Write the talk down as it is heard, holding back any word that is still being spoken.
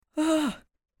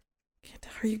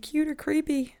Are you cute or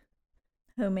creepy?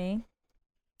 Who, me?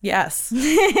 Yes.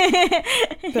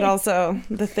 But also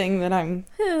the thing that I'm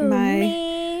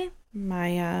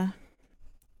my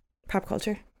pop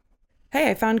culture.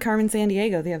 Hey, I found Carmen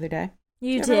Sandiego the other day.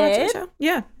 You ever watch that did? show?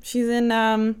 Yeah. She's in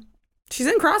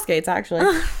Crossgates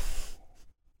actually.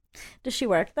 Does she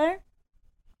work there?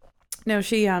 No,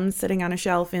 she's sitting on a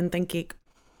shelf in Think Geek.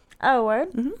 Oh,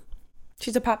 word? Mm-hmm.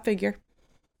 She's a pop figure.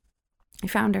 I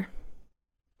found her.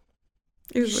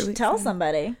 It You was should really tell exciting.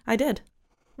 somebody. I did.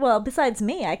 Well, besides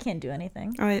me, I can't do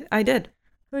anything. I did.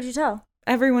 Who'd you tell?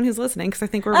 Everyone who's listening, because I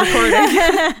think we're recording.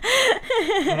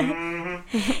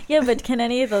 Yeah, but can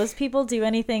any of those people do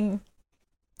anything?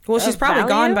 Well, she's Of probably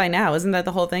gone value? by now. Isn't that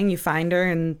the whole thing? You find her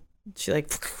and she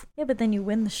like... Yeah, but then you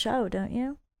win the show, don't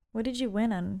you? What did you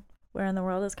win on Where in the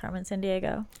World is Carmen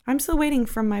Sandiego? I'm still waiting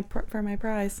for my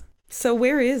prize. So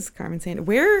where is Carmen Sandiego?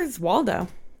 Where is Waldo?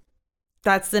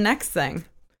 That's the next thing.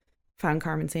 Found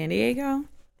Carmen Sandiego.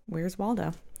 Where's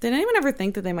Waldo? Did anyone ever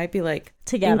think that they might be like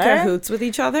Together? in cahoots with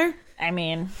each other? I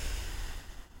mean,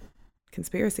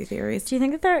 Conspiracy theories. do you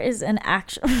think that there is an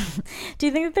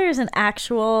actual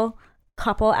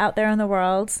couple out there in the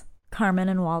world, Carmen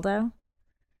and Waldo?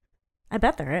 I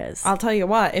bet there is. I'll tell you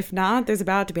what, if not, there's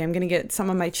about to be. I'm going to get some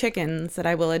of my chickens that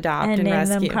I will adopt and name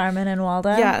rescue. them Carmen and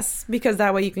Waldo? Yes, because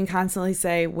that way you can constantly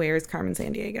say, where's Carmen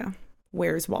Sandiego?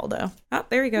 Where's Waldo? Oh,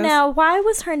 there he goes. Now, why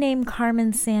was her name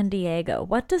Carmen Sandiego?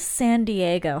 What does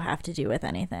Sandiego have to do with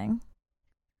anything?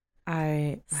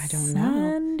 I don't know.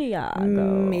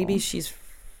 Sandiego. Maybe she's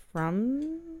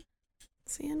from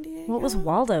San Diego? What was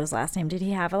Waldo's last name? Did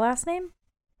he have a last name?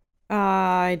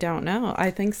 I don't know.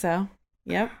 I think so.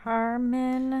 Yep.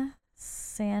 Carmen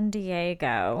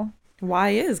Sandiego. Why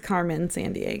is Carmen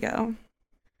Sandiego?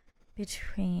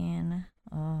 Between,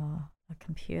 a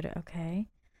computer, okay.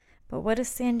 But what does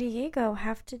San Diego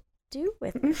have to do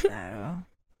with it, though?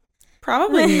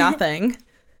 Probably nothing.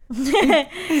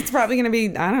 It's probably going to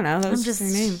be, I don't know. That was I'm just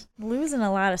just her name. losing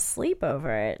a lot of sleep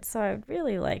over it, so I'd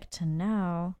really like to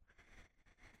know.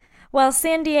 Well,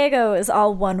 San Diego is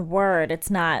all one word.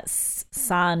 It's not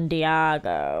San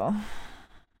Diego.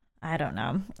 I don't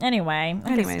know. Anyway,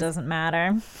 I guess it doesn't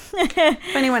matter.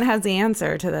 If anyone has the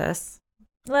answer to this,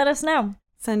 let us know.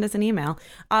 Send us an email.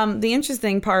 The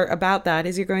interesting part about that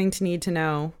is you're going to need to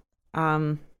know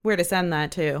where to send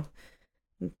that to.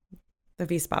 The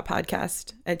VSpot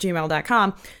podcast at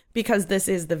gmail.com, because this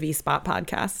is the VSpot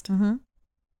podcast. Mm-hmm.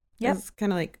 Yep. It's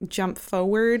kind of like jump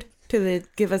forward to the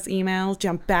give us emails,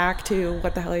 jump back to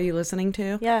what the hell are you listening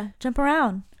to? Yeah, jump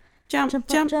around. Jump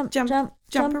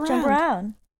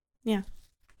around. Yeah,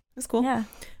 that's cool. Yeah,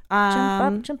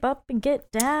 jump up, and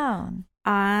get down.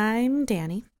 I'm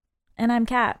Danny. And I'm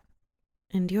Kat.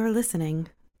 And you're listening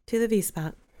to the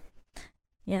VSpot.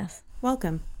 Yes.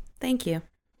 Welcome. Thank you.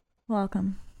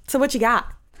 Welcome. So what you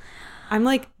got? I'm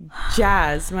like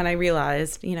jazzed when I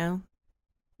realized,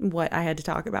 what I had to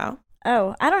talk about.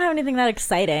 Oh, I don't have anything that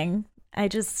exciting. I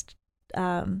just,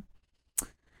 I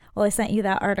sent you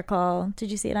that article.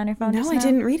 Did you see it on your phone? No, I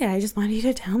didn't read it. I just wanted you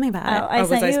to tell me about it.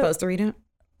 Was I supposed to read it?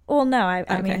 Well, no,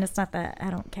 I mean, it's not that I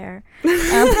don't care.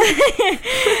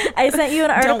 I sent you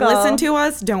an article. Don't listen to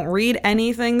us. Don't read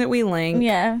anything that we link.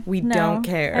 Yeah. We don't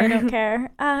care. I don't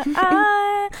care.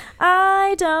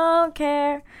 I don't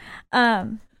care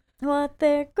what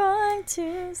they're going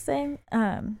to say.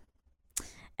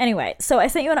 Anyway, so I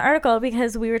sent you an article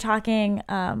because we were talking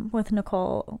with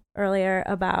Nicole earlier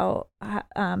about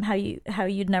how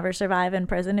you'd never survive in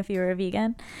prison if you were a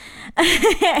vegan.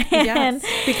 Yes,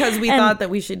 because we thought that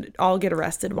we should all get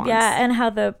arrested once. Yeah, and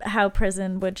how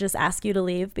prison would just ask you to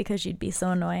leave because you'd be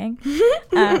so annoying.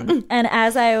 And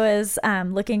as I was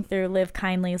looking through Live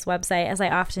Kindly's website, as I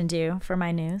often do for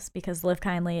my news, because Live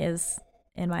Kindly is,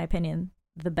 in my opinion,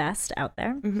 the best out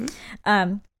there.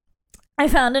 Mm-hmm. I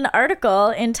found an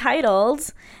article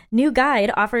entitled "New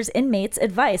Guide Offers Inmates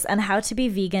Advice on How to Be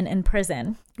Vegan in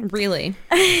Prison." Really?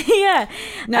 Yeah.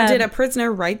 Now, did a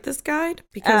prisoner write this guide?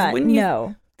 Because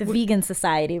no, the Vegan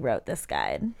Society wrote this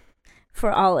guide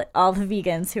for all the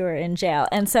vegans who are in jail,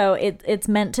 and so it's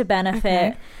meant to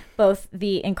benefit both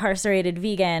the incarcerated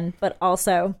vegan, but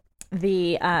also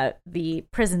the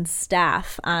prison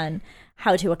staff on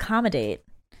how to accommodate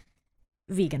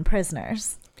vegan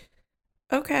prisoners.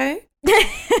 Okay.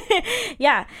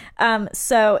 Yeah.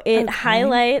 So it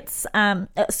highlights.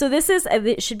 So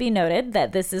it should be noted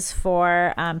that this is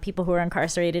for people who are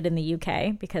incarcerated in the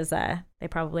UK, because they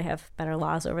probably have better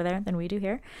laws over there than we do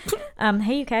here.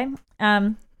 Hey, UK.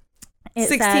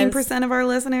 16% of our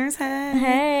listeners.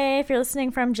 Hey, if you're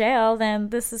listening from jail, then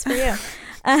this is for you.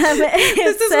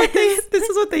 This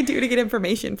is what they do to get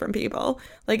information from people.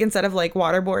 Like, instead of like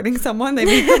waterboarding someone, they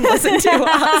make them listen to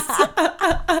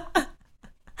us.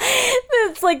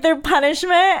 It's like their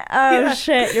punishment. Oh,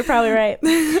 shit. You're probably right.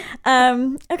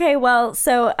 Okay, well,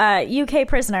 so UK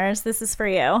prisoners, this is for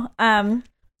you.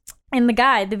 In the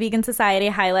guide, the Vegan Society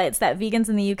highlights that vegans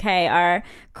in the UK are,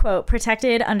 quote,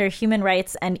 protected under human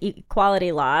rights and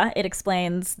equality law. It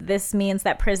explains this means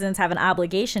that prisons have an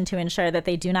obligation to ensure that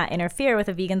they do not interfere with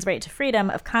a vegan's right to freedom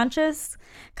of conscience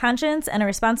and a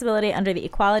responsibility under the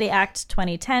Equality Act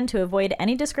 2010 to avoid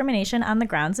any discrimination on the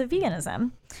grounds of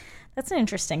veganism. That's an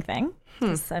interesting thing,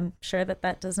 because I'm sure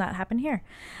that does not happen here.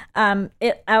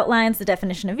 It outlines the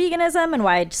definition of veganism and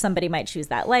why somebody might choose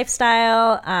that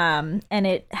lifestyle, and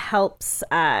it helps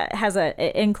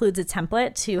it includes a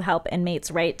template to help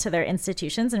inmates write to their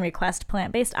institutions and request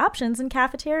plant-based options in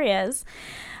cafeterias.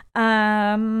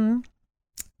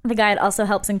 The guide also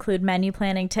helps include menu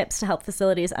planning tips to help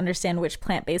facilities understand which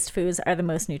plant-based foods are the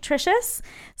most nutritious.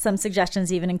 Some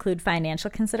suggestions even include financial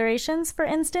considerations. For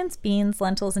instance, beans,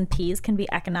 lentils, and peas can be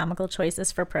economical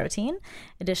choices for protein.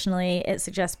 Additionally, it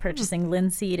suggests purchasing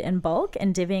linseed in bulk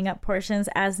and divvying up portions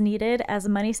as needed as a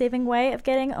money-saving way of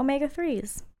getting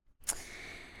omega-3s.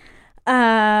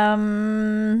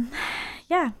 Yeah,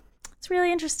 it's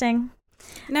really interesting.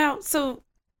 Now, so...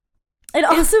 It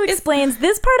also explains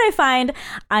this part I find,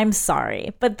 I'm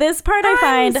sorry, but this part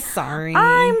I'm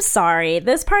sorry.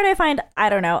 This part I find, I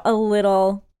don't know, a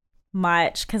little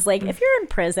much, because like if you're in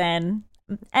prison,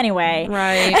 anyway.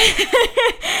 Right.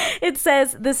 It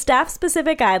says the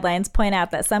staff-specific guidelines point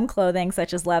out that some clothing,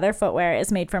 such as leather footwear,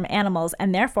 is made from animals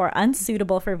and therefore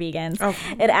unsuitable for vegans. Oh.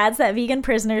 It adds that vegan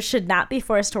prisoners should not be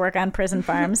forced to work on prison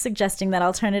farms, suggesting that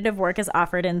alternative work is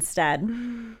offered instead.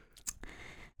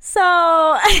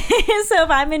 So if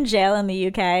I'm in jail in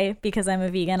the UK because I'm a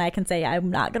vegan, I can say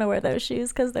I'm not going to wear those shoes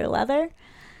because they're leather.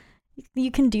 You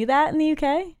can do that in the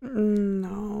UK?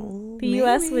 No. The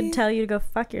US would tell you to go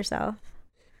fuck yourself.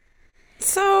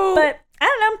 So... But I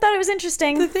don't know. Thought it was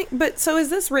interesting. So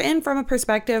is this written from a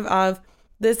perspective of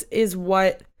this is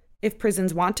what if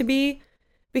prisons want to be?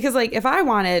 Because like if I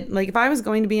was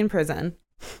going to be in prison...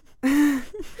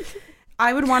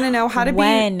 I would want to know how to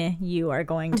when you are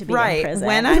going to be in prison.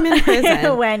 When I'm in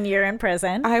prison. When you're in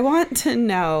prison. I want to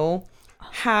know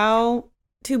how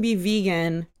to be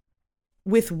vegan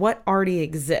with what already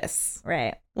exists.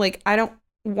 Right. Like, I don't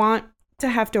want to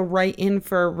have to write in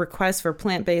for requests for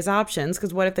plant-based options,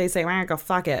 because what if they say, we're going to go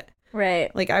fuck it.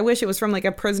 Right. Like, I wish it was from like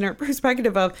a prisoner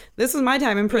perspective of this was my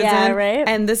time in prison. Yeah, right.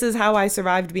 And this is how I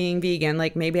survived being vegan.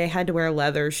 Like, maybe I had to wear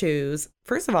leather shoes.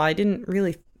 First of all, I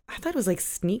thought it was like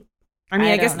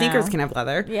I guess sneakers can have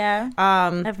leather. Yeah.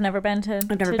 I've never been to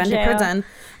prison.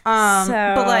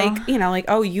 But like, like,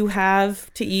 oh, you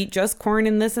have to eat just corn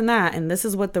and this and that. And this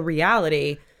is what the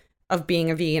reality of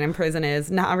being a vegan in prison is.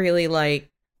 Not really like,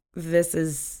 this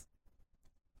is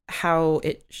how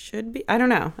it should be. I don't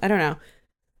know.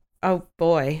 Oh,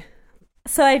 boy.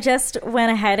 So I just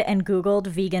went ahead and Googled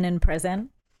vegan in prison.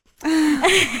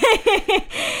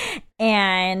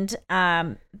 And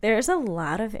there's a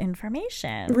lot of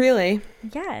information. Really?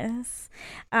 Yes.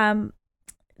 Not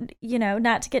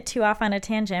to get too off on a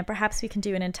tangent, perhaps we can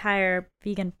do an entire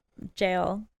vegan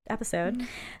jail episode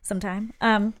sometime.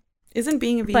 Isn't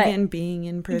being a vegan being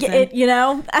in prison? I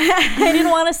didn't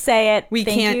want to say it. We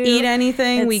can't eat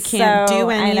anything. We can't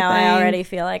do anything. I know. I already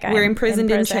feel like we're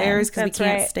imprisoned in chairs because we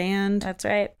can't stand. That's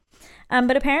right.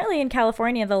 But apparently in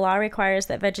California, the law requires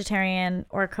that vegetarian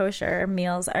or kosher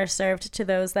meals are served to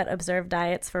those that observe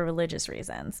diets for religious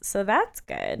reasons. So that's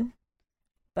good.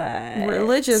 But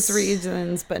religious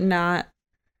reasons, but not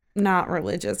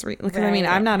religious reasons. Because right.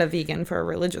 I'm not a vegan for a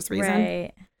religious reason.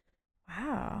 Right.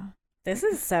 Wow. This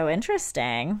is so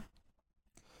interesting.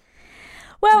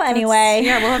 Well, anyway.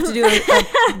 Yeah, we'll have to do a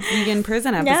vegan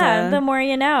prison episode. Yeah, the more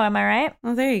you know. Am I right?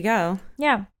 Well, there you go.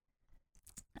 Yeah.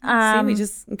 See, we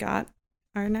just got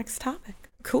our next topic.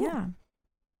 Cool. Yeah.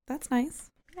 That's nice.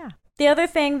 Yeah. The other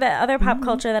pop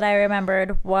culture that I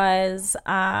remembered was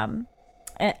an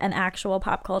actual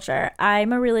pop culture.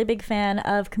 I'm a really big fan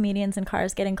of comedians in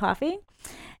cars getting coffee.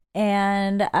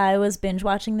 And I was binge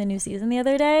watching the new season the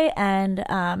other day, and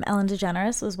Ellen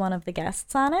DeGeneres was one of the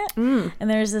guests on it. And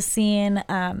there's a scene,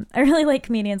 I really like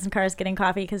comedians in cars getting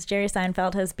coffee because Jerry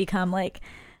Seinfeld has become like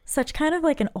such kind of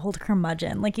like an old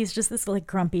curmudgeon. Like he's just this like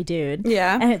grumpy dude.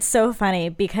 Yeah. And it's so funny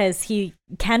because he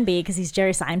can be, because he's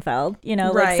Jerry Seinfeld,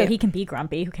 like, so he can be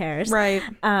grumpy. Who cares? Right.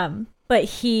 But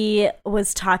he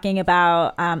was talking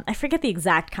about, I forget the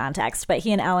exact context, but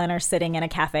he and Ellen are sitting in a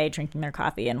cafe drinking their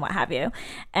coffee and what have you.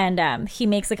 And he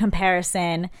makes a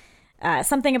comparison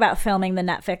something about filming the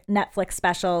Netflix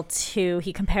special to,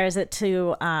 he compares it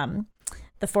to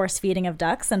the force feeding of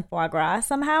ducks and foie gras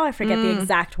somehow. I forget the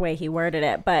exact way he worded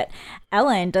it, but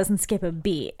Ellen doesn't skip a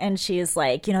beat. And she's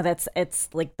like, it's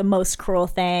like the most cruel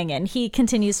thing. And he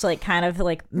continues to like kind of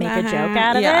like make a joke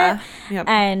out of it. Yep.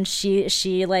 And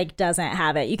she like doesn't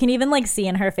have it. You can even like see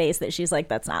in her face that she's like,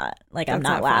 that's not like, I'm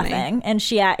not laughing. Funny. And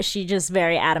she just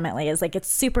very adamantly is like,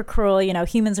 it's super cruel.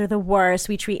 Humans are the worst.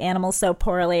 We treat animals so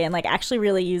poorly, and like actually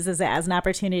really uses it as an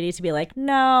opportunity to be like,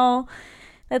 no,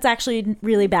 that's actually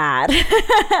really bad.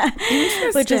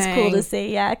 Which is cool to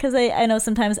see. Yeah, because I know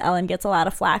sometimes Ellen gets a lot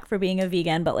of flack for being a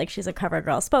vegan, but like she's a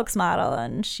CoverGirl spokesmodel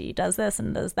and she does this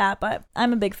and does that. But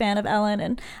I'm a big fan of Ellen,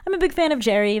 and I'm a big fan of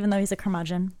Jerry, even though he's a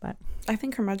curmudgeon. But I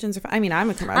think curmudgeons are I'm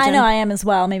a curmudgeon. I know I am as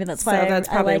well. Maybe that's why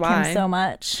I like why. him so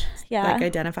much. Yeah. Like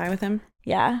identify with him?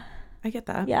 Yeah. I get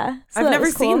that. Yeah. So I've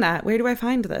never seen that. Where do I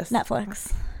find this?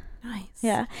 Netflix. Nice.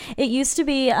 Yeah. It used to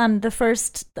be the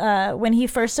first, when he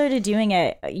first started doing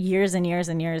it years and years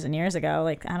and years and years ago,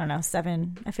 like, I don't know,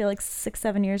 6,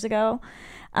 7 years ago.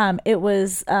 It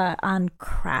was on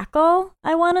Crackle,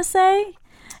 I want to say.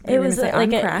 It was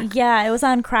like it was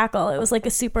on Crackle. It was like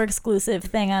a super exclusive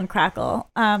thing on Crackle.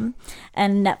 And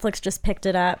Netflix just picked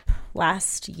it up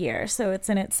last year. So it's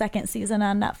in its second season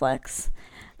on Netflix.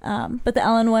 But the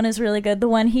Ellen one is really good. The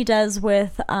one he does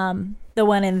with the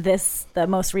one in the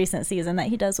most recent season that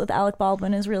he does with Alec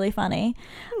Baldwin is really funny.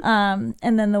 And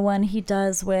then the one he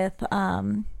does with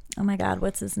oh my God,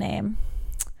 what's his name?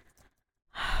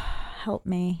 Help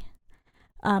me.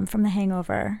 From The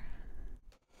Hangover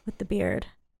with the beard.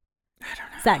 I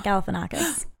don't know. Zach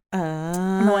Galifianakis.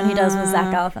 And the one he does with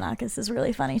Zach Galifianakis is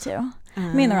really funny too.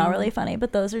 I mean, they're all really funny,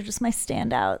 but those are just my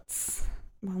standouts.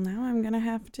 Well, now I'm gonna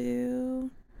have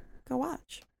to go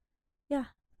watch. Yeah.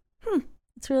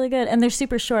 It's really good. And they're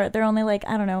super short. They're only like,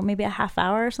 I don't know, maybe a half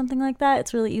hour or something like that.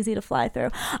 It's really easy to fly through.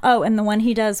 Oh, and the one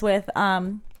he does with Kate,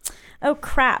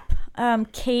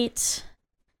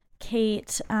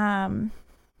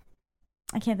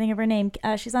 I can't think of her name.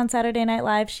 She's on Saturday Night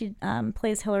Live. She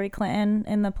plays Hillary Clinton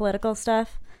in the political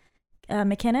stuff. Kate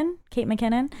McKinnon.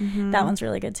 Mm-hmm. That one's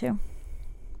really good too.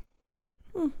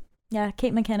 Yeah,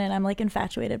 Kate McKinnon. I'm like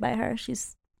infatuated by her.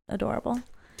 She's adorable.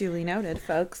 Duly noted,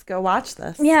 folks. Go watch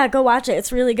this. Yeah, go watch it.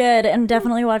 It's really good. And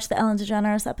definitely watch the Ellen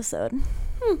DeGeneres episode.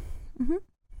 Mm-hmm.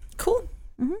 Cool.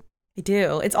 Mm-hmm. I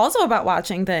do. It's also about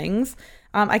watching things.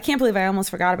 I can't believe I almost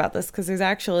forgot about this because there's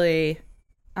actually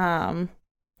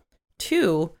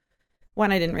two.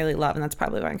 One I didn't really love, and that's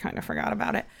probably why I kind of forgot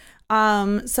about it.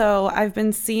 So I've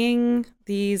been seeing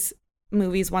these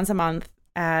movies once a month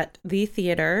at the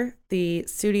theater, the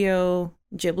Studio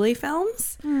Ghibli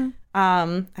films.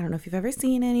 I don't know if you've ever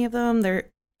seen any of them. They're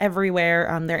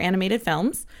everywhere. They're animated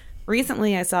films.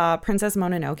 Recently, I saw Princess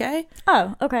Mononoke.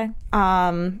 Oh, okay.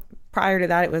 Prior to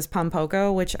that, it was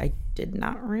Pompoko, which I did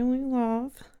not really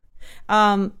love.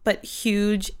 But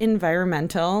huge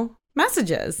environmental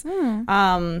messages. It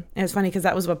was funny because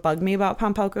that was what bugged me about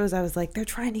Pompokos. I was like, they're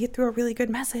trying to get through a really good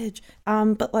message,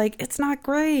 but like it's not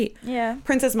great. Yeah.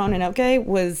 Princess Mononoke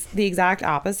was the exact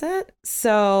opposite.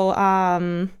 So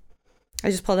I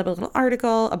just pulled up a little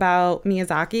article about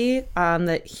Miyazaki,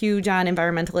 that huge on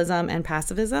environmentalism and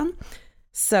pacifism.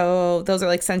 So those are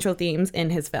like central themes in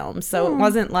his films. So it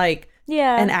wasn't like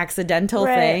an accidental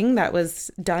thing that was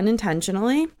done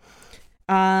intentionally.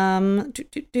 So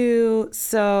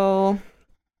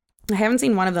I haven't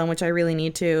seen one of them, which I really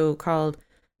need to, called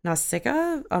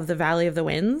Nausicaa of the Valley of the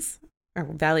Winds, or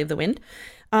Valley of the Wind.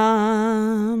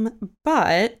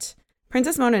 But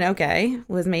Princess Mononoke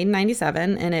was made in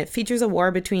 1997, and it features a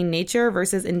war between nature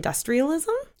versus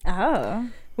industrialism. Oh.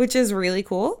 Which is really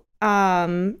cool.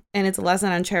 And it's a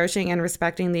lesson on cherishing and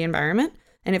respecting the environment.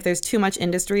 And if there's too much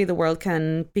industry, the world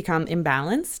can become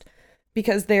imbalanced.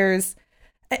 Because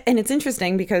and it's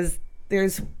interesting because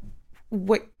there's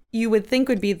what you would think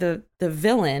would be the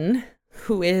villain,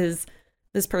 who is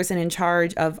this person in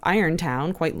charge of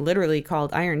Irontown, quite literally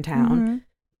called Irontown. Mm-hmm.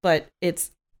 But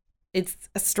it's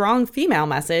a strong female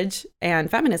message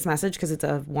and feminist message because it's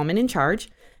a woman in charge,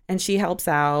 and she helps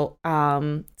out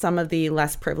some of the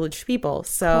less privileged people.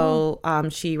 So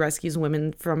she rescues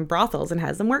women from brothels and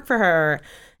has them work for her,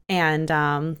 and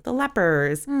the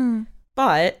lepers.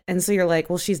 And so you're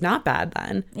like, well, she's not bad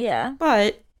then. Yeah.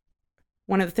 But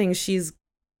one of the things she's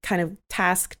kind of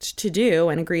tasked to do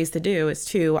and agrees to do is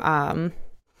to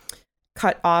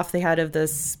cut off the head of the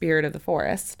spirit of the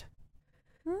forest.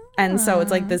 And so it's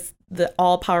like the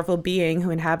all-powerful being who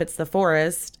inhabits the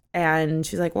forest. And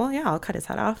she's like, well, yeah, I'll cut his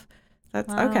head off. That's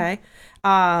Wow. okay.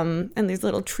 And there's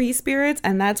little tree spirits,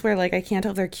 and that's where like I can't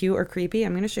tell if they're cute or creepy.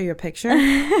 I'm gonna show you a picture,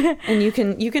 and you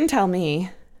can tell me.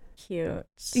 Cute.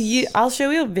 I'll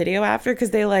show you a video after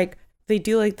because they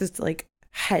do like this like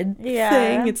head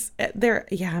Yeah.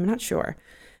 thing. I'm not sure.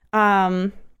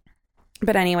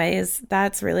 But anyways,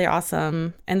 that's really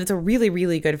awesome, and it's a really,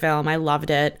 really good film. I loved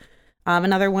it.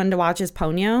 Another one to watch is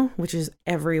Ponyo, which is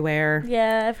everywhere.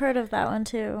 Yeah, I've heard of that one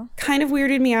too. Kind of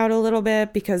weirded me out a little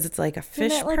bit because it's like a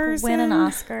fish Didn't it, like, person. win an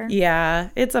Oscar? Yeah,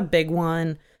 it's a big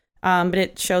one. But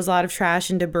it shows a lot of trash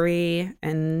and debris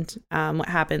and what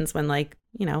happens when like,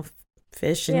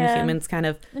 fish and humans kind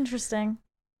of interesting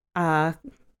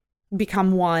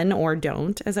become one or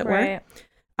don't, as it were. Right.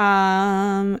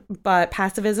 But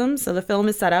pacifism. So the film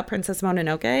is set up Princess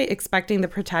Mononoke, expecting the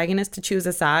protagonist to choose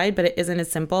a side, but it isn't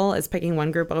as simple as picking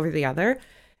one group over the other.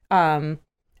 And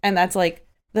that's like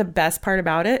the best part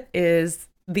about it is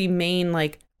the main,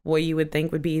 like what you would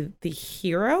think would be the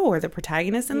hero or the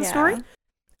protagonist in the story,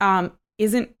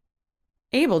 isn't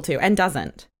able to and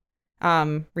doesn't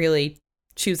really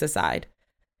choose a side.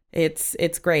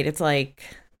 It's great. It's like,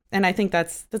 and I think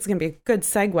that's going to be a good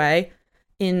segue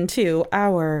into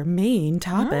our main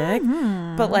topic.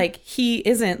 But like, he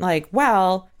isn't like,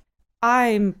 well,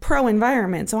 I'm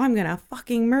pro-environment, so I'm gonna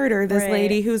fucking murder this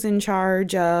lady who's in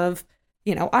charge of,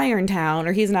 Irontown.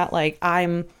 Or he's not like,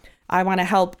 I want to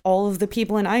help all of the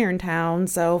people in Irontown,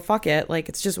 so fuck it. Like,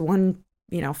 it's just one,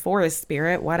 forest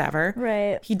spirit, whatever.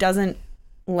 Right. He doesn't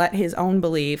let his own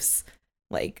beliefs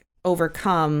like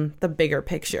overcome the bigger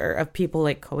picture of people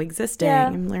like coexisting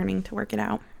and learning to work it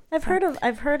out. I've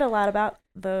heard a lot about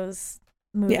those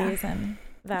movies and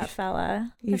that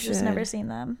fella. I've just never seen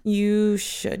them. You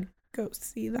should go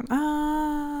see them.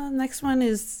 Next one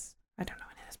is, I don't know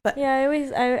what it is, but yeah, I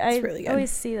really good.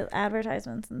 always see the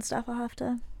advertisements and stuff. I'll have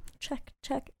to check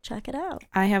it out.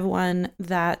 I have one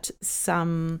that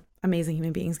some amazing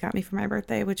human beings got me for my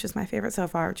birthday, which is my favorite so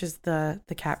far, which is the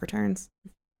Cat Returns.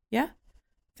 Yeah,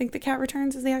 I think The Cat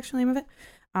Returns is the actual name of it.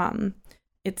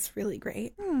 It's really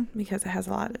great because it has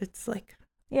it's like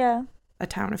a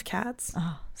town of cats.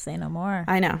 Oh, say no more.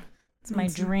 I know. It's my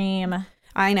dream.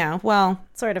 I know. Well,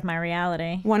 sort of my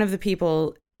reality. One of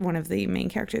the main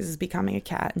characters is becoming a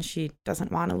cat, and she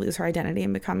doesn't want to lose her identity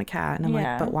and become a cat. And I'm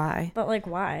like, but why? But like,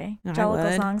 why? No,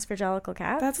 Jellicle songs for Jellicle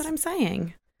cats? That's what I'm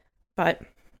saying. But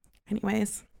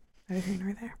anyways, neither here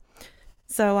nor there.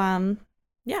 So,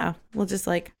 we'll just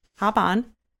like hop on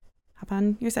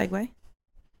your Segway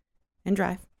and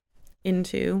drive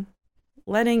into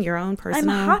letting your own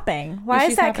personal... I'm hopping. Why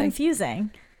is that confusing?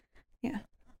 Yeah.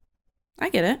 I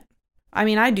get it. I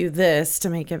mean, I do this to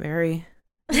make it very...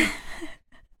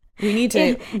 We need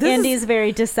to... Andy's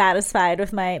very dissatisfied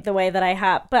with the way that I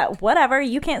hop, but whatever.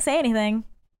 You can't say anything.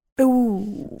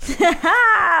 Ooh.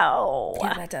 Ow.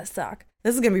 Yeah, that does suck.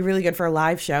 This is going to be really good for a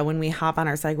live show when we hop on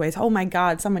our Segways. Oh my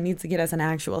God, someone needs to get us an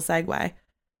actual Segway.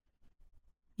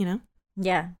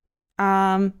 Yeah.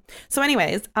 So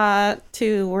anyways,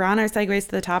 we're on our segues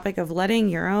to the topic of letting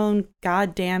your own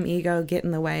goddamn ego get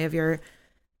in the way of your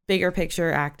bigger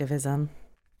picture activism.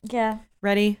 Yeah.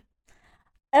 Ready?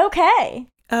 Okay.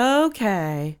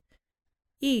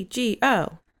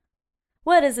 EGO.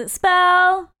 What does it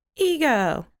spell?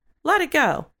 Ego. Let it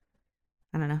go.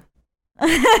 I don't know.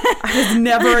 I was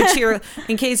never a cheerleader.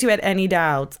 In case you had any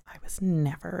doubts, I was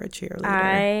never a cheerleader.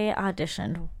 I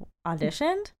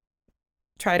auditioned?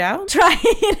 Tried out? Try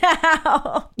it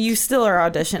out. You still are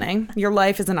auditioning. Your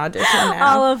life is an audition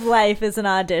now. All of life is an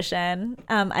audition.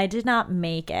 I did not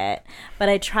make it, but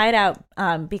I tried out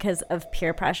because of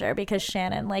peer pressure, because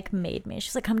Shannon made me.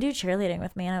 She's like, come do cheerleading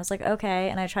with me. And I was like, okay.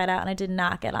 And I tried out and I did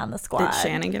not get on the squad. Did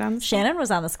Shannon get on the squad? Shannon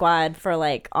was on the squad for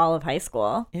all of high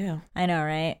school. Yeah. I know,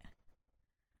 right?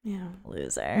 Yeah.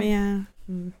 Loser. Yeah.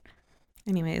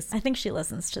 Anyways. I think she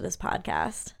listens to this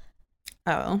podcast.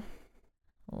 Oh.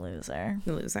 Loser.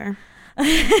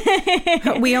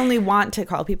 We only want to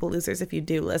call people losers if you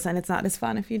do listen. It's not as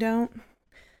fun if you don't.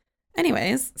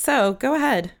 Anyways, so go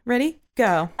ahead. Ready?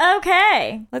 Go.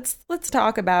 Okay. Let's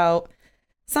talk about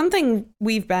something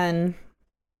we've been,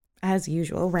 as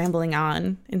usual, rambling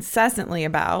on incessantly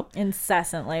about.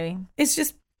 Incessantly. It's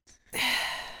just,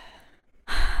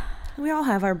 we all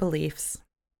have our beliefs,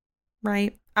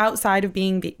 right? Outside of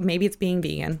maybe it's being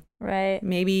vegan. Right.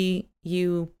 Maybe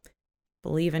you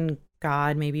believe in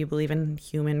God, maybe you believe in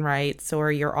human rights,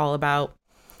 or you're all about,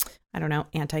 I don't know,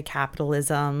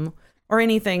 anti-capitalism or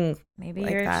anything. Maybe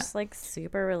like you're that. just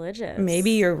super religious. Maybe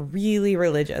you're really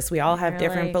religious. We all have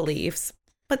different beliefs,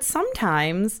 but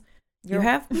sometimes you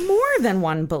have more than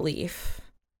one belief,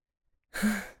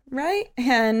 right?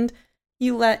 And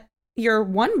you your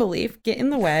one belief get in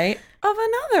the way of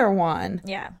another one.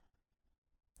 Yeah.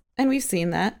 And we've seen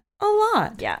that a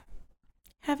lot. Yeah.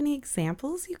 Have any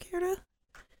examples you care to?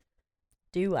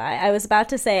 Do I? I was about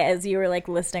to say, as you were like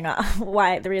listing off,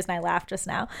 why the reason I laughed just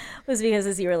now was because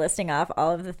as you were listing off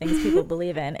all of the things people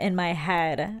believe in my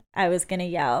head, I was going to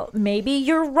yell, maybe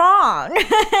you're wrong.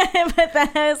 But then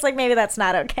I was like, maybe that's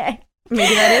not okay.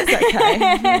 Maybe that is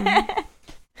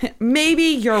okay. Maybe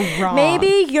you're wrong.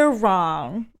 Maybe you're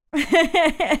wrong.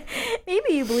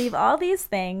 Maybe you believe all these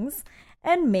things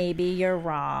and maybe you're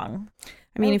wrong.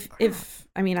 I mean,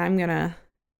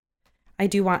 I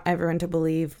do want everyone to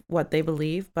believe what they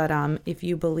believe, but if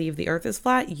you believe the earth is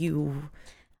flat, you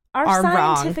are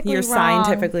wrong. You're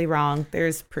scientifically wrong.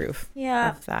 There's proof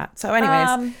of that. So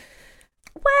anyways.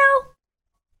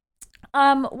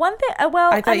 One thing,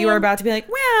 I thought you were about to be like,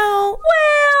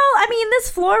 I mean,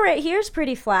 this floor right here is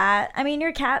pretty flat. I mean,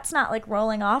 your cat's not like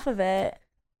rolling off of it.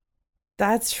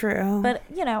 That's true. But,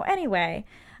 anyway,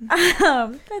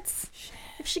 that's...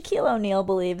 If Shaquille O'Neal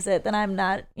believes it, then I'm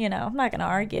not going to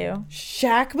argue.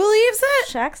 Shaq believes it?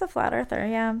 Shaq's a flat earther,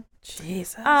 yeah.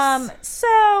 Jesus. What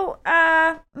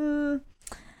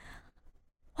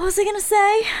was I going to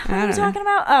say? What are we talking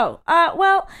about?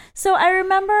 So I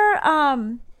remember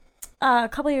a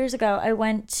couple years ago, I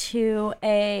went to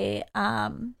a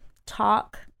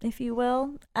talk, if you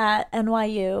will, at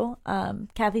NYU.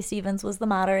 Kathy Stevens was the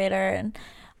moderator,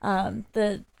 and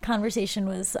the conversation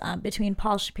was between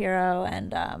Paul Shapiro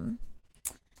and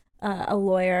a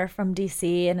lawyer from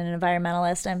DC and an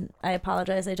environmentalist. I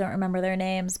apologize, I don't remember their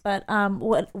names, but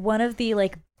one of the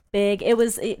like big,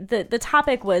 the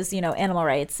topic was animal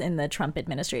rights in the Trump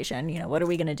administration. What are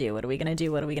we gonna do? What are we gonna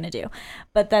do? What are we gonna do?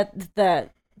 But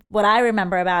what I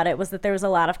remember about it was that there was a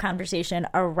lot of conversation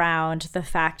around the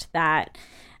fact that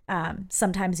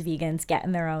sometimes vegans get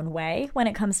in their own way when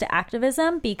it comes to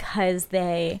activism because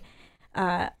they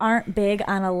aren't big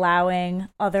on allowing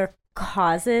other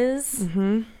causes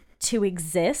to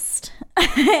exist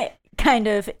kind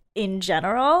of in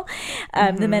general.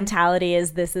 The mentality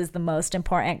is this is the most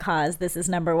important cause. This is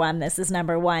number one. This is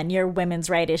number one. Your women's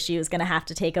right issue is going to have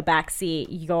to take a back seat.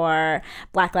 Your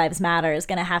Black Lives Matter is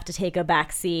going to have to take a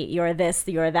back seat. Your this,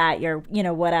 your that, your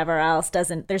whatever else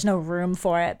there's no room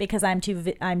for it because I'm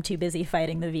too busy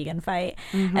fighting the vegan fight.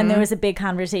 And there was a big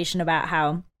conversation about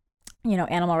how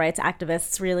animal rights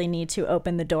activists really need to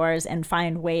open the doors and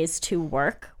find ways to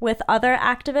work with other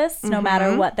activists, no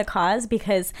matter what the cause,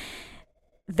 because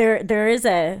there is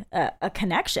a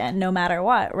connection no matter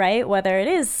what, right? Whether it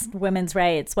is women's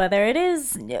rights, whether it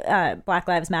is Black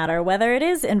Lives Matter, whether it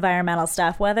is environmental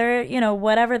stuff, whether,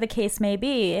 whatever the case may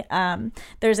be,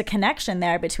 there's a connection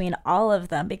there between all of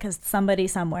them because somebody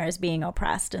somewhere is being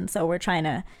oppressed. And so we're trying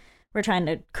to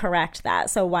correct that.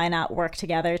 So why not work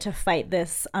together to fight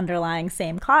this underlying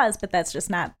same cause? But that's just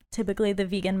not typically the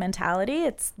vegan mentality.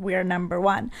 It's we're number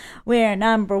one. We're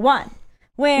number one.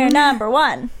 We're number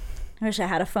one. I wish I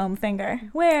had a foam finger.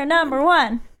 We're number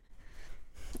one.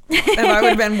 If I would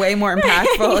have been way more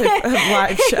impactful if a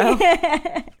live show.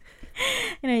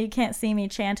 You can't see me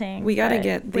chanting. We got to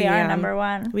get we are number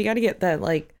one. We got to get that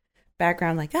like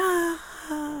background, like,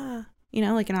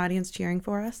 like an audience cheering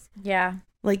for us. Yeah.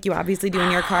 Like you obviously do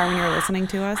in your car when you're listening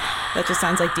to us. That just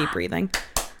sounds like deep breathing.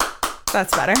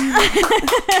 That's better.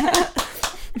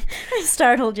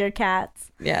 Startled your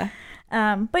cats. Yeah.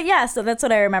 But yeah, so that's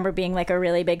what I remember being like a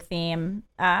really big theme,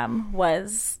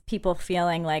 was people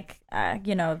feeling like,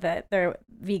 that their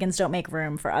vegans don't make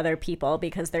room for other people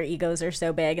because their egos are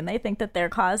so big and they think that their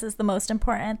cause is the most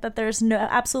important, that there's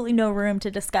absolutely no room to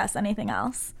discuss anything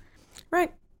else.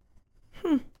 Right.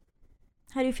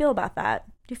 How do you feel about that?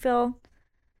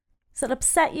 Does it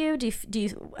upset you?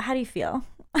 How do you feel?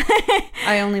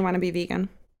 I only want to be vegan.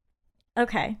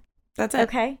 Okay. That's it.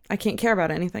 Okay. I can't care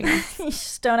about anything else. You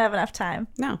just don't have enough time.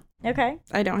 No. Okay.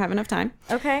 I don't have enough time.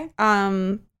 Okay.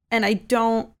 And I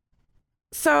don't.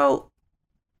 So,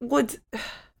 I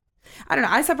don't know.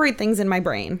 I separate things in my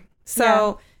brain.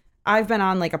 So, I've been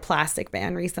on like a plastic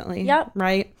ban recently. Yep.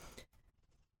 Right.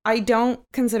 I don't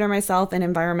consider myself an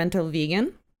environmental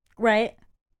vegan. Right.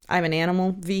 I'm an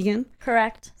animal vegan.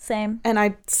 Correct. Same. And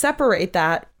I separate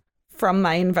that from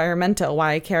my environmental,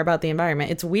 why I care about the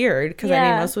environment. It's weird because I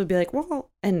mean, most would be like,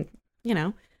 well, and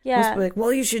most would be like,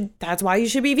 well, that's why you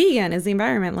should be vegan is the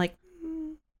environment. Like,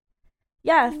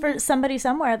 yeah, for somebody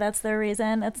somewhere, that's their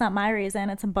reason. It's not my reason.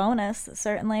 It's a bonus,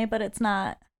 certainly, but it's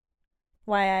not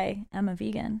why I am a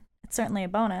vegan. It's certainly a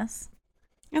bonus.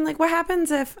 And like, what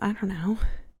happens if, I don't know,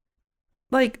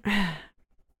 like,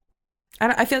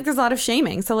 I feel like there's a lot of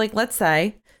shaming. So like, let's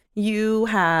say you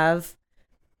have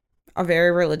a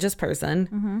very religious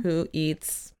person who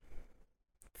eats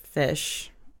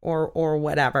fish or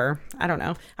whatever. I don't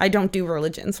know. I don't do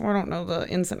religion, so I don't know the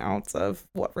ins and outs of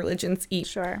what religions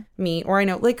eat meat. Or I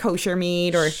know like kosher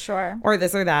meat or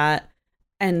this or that.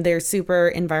 And they're super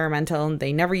environmental and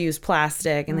they never use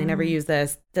plastic and they never use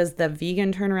this. Does the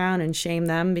vegan turn around and shame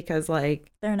them because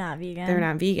like they're not vegan? They're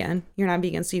not vegan. You're not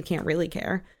vegan, so you can't really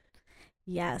care.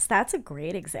 Yes, that's a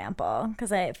great example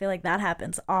because I feel like that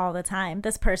happens all the time.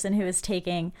 This person who is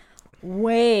taking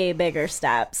way bigger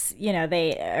steps, you know,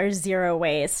 they are zero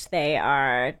waste. They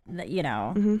are, you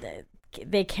know,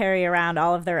 they carry around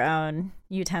all of their own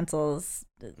utensils,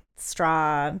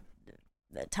 straw,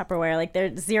 Tupperware, like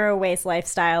their zero waste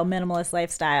lifestyle, minimalist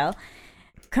lifestyle,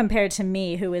 compared to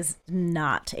me, who is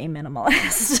not a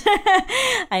minimalist.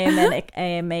 I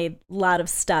am a lot of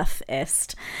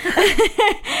stuffist,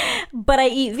 but I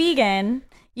eat vegan.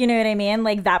 You know what I mean?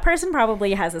 Like that person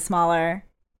probably has a smaller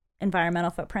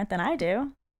environmental footprint than I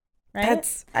do. Right?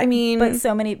 But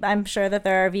so many, I'm sure that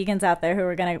there are vegans out there who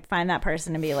are going to find that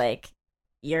person and be like,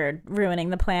 you're ruining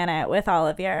the planet with all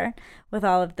of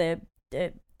the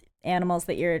animals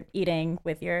that you're eating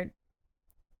with your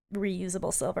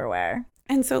reusable silverware.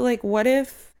 And so like what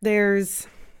if there's,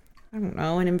 I don't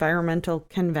know, an environmental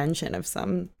convention of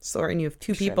some sort and you have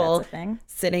two people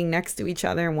sitting next to each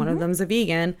other and one of them's a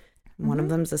vegan, one of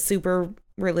them's a super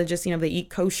religious, you know, they eat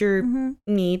kosher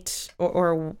meat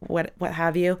or what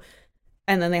have you,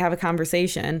 and then they have a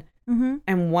conversation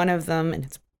and one of them, and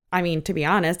it's, I mean, to be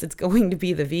honest, it's going to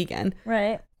be the vegan.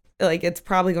 Right. Like, it's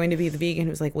probably going to be the vegan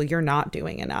who's like, well, you're not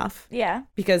doing enough. Yeah.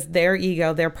 Because their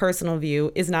ego, their personal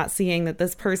view is not seeing that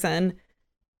this person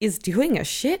is doing a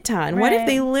shit ton. Right. What if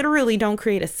they literally don't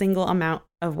create a single amount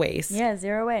of waste? Yeah,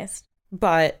 zero waste.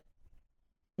 But,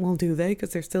 well, do they?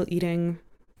 Because they're still eating.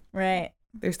 Right.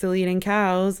 They're still eating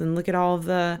cows and look at all of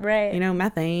the, you know,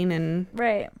 methane and.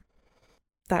 Right.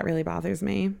 That really bothers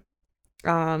me.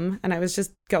 And I was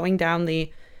just going down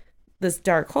this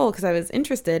dark hole because I was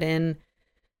interested in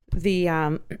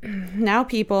the now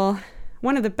people,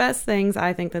 one of the best things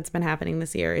I think that's been happening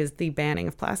this year is the banning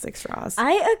of plastic straws.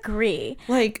 I agree.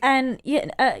 Like, and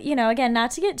you know, again,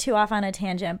 not to get too off on a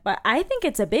tangent, but I think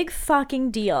it's a big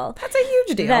fucking deal. That's a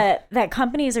huge deal. That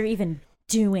companies are even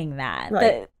doing that.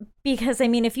 Right. Because I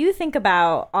mean, if you think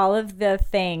about all of the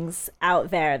things out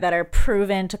there that are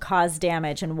proven to cause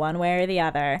damage in one way or the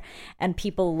other, and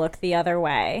people look the other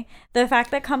way, the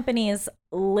fact that companies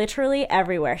literally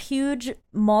everywhere, huge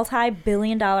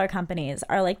multi-billion-dollar companies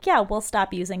are like, yeah, we'll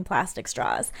stop using plastic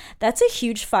straws. That's a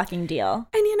huge fucking deal.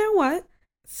 And you know what?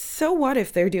 So what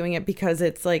if they're doing it because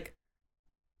it's like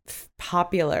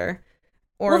popular?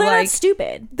 Or well, they're like, not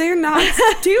stupid. They're not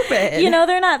stupid. You know,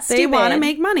 they're not stupid. They want to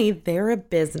make money. They're a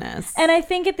business. And I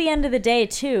think at the end of the day,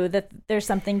 too, that there's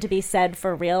something to be said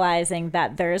for realizing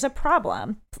that there is a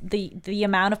problem. The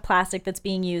amount of plastic that's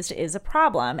being used is a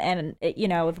problem. And, you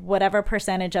know, whatever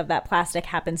percentage of that plastic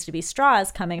happens to be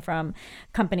straws coming from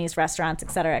companies, restaurants,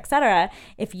 et cetera,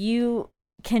 if you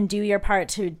can do your part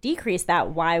to decrease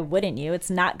that, why wouldn't you? It's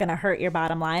not going to hurt your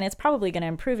bottom line. It's probably going to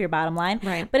improve your bottom line.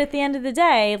 Right. But at the end of the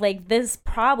day, like, this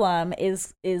problem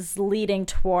is leading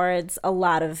towards a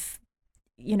lot of,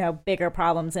 you know, bigger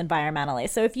problems environmentally.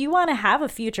 So if you want to have a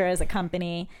future as a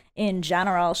company in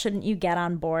general, shouldn't you get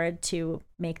on board to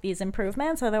make these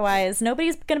improvements? Otherwise,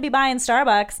 nobody's going to be buying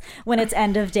Starbucks when it's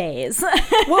end of days. Well,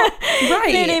 right.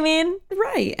 You know what I mean?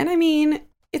 Right. And I mean,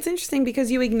 it's interesting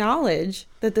because you acknowledge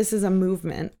that this is a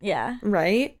movement. Yeah.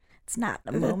 Right? It's not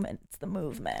the movement, it's the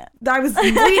movement. I was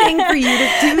waiting for you to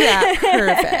do that.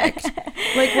 Perfect.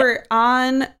 Like,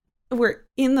 we're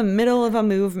in the middle of a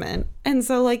movement. And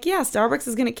so, like, yeah, Starbucks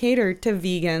is going to cater to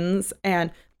vegans.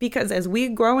 And because as we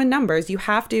grow in numbers, you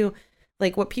have to,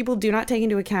 like, what people do not take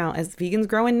into account as vegans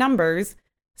grow in numbers,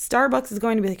 Starbucks is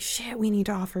going to be like, shit, we need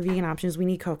to offer vegan options. We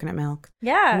need coconut milk.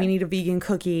 Yeah. We need a vegan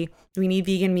cookie. We need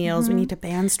vegan meals. We need to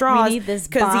ban straws. We need this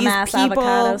bomb-ass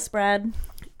avocado spread.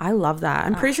 I love that.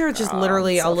 I'm pretty sure it's just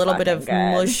literally a little bit of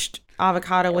mushed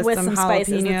avocado with some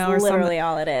spices. jalapeno It's or literally something.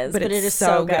 all it is. But it it's is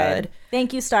so good. good.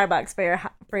 Thank you, Starbucks,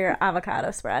 for your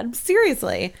avocado spread.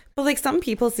 Seriously. But like, some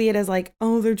people see it as like,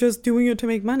 oh, they're just doing it to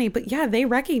make money. But yeah, they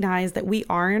recognize that we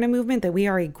are in a movement, that we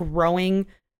are a growing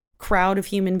crowd of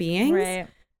human beings. Right.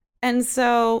 And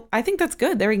so I think that's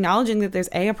good. They're acknowledging that there's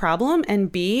A, a problem,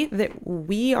 and B, that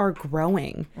we are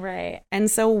growing. Right. And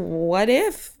so what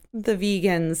if the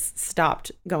vegans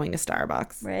stopped going to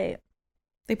Starbucks? Right.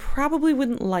 They probably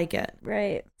wouldn't like it.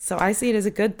 Right. So I see it as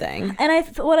a good thing. And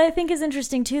what I think is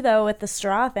interesting, too, though, with the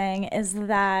straw thing is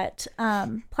that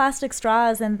plastic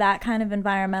straws and that kind of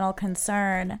environmental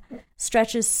concern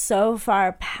stretches so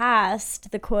far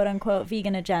past the quote-unquote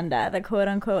vegan agenda, the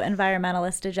quote-unquote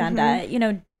environmentalist agenda. You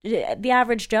know, the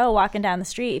average Joe walking down the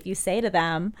street, if you say to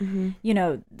them, you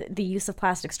know, the use of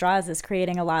plastic straws is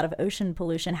creating a lot of ocean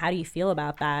pollution. How do you feel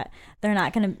about that? They're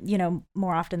not going to, you know,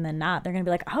 more often than not, they're going to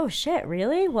be like, oh shit,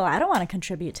 really? Well, I don't want to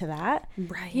contribute to that.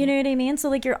 Right. You know what I mean? So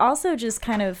like, you're also just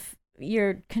kind of,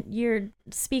 you're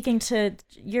speaking to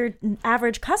your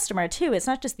average customer too. It's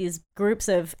not just these groups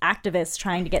of activists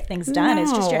trying to get things done. No.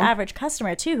 It's just your average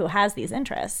customer too who has these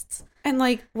interests. And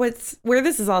like where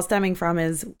this is all stemming from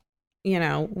is, you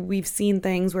know, we've seen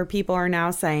things where people are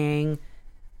now saying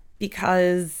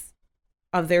because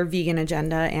of their vegan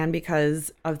agenda and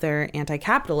because of their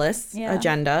anti-capitalist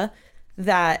agenda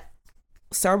that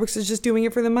Starbucks is just doing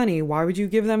it for the money. Why would you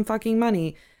give them fucking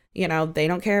money? You know, they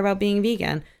don't care about being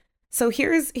vegan. So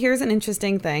here's an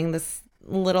interesting thing. This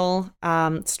little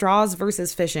straws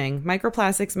versus fishing.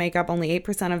 Microplastics make up only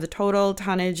 8% of the total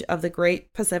tonnage of the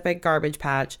Great Pacific Garbage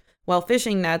Patch, while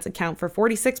fishing nets account for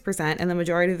 46%, and the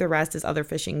majority of the rest is other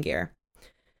fishing gear.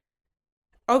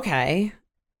 Okay.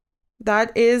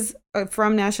 That is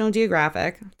from National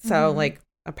Geographic. So, like,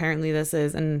 apparently this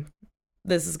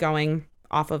is going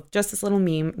off of just this little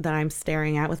meme that I'm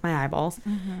staring at with my eyeballs.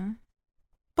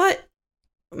 But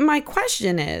my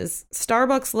question is,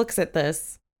 Starbucks looks at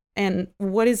this, and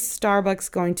what is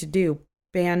Starbucks going to do?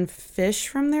 Ban fish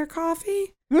from their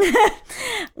coffee?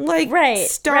 Like,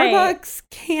 Starbucks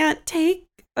can't take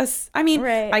I mean,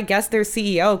 I guess their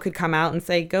CEO could come out and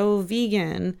say, go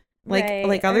vegan,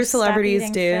 like other celebrities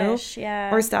do, fish,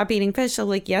 or stop eating fish. So,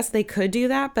 like, yes, they could do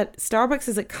that, but Starbucks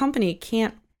as a company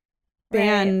can't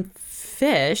ban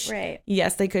fish.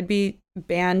 Yes, they could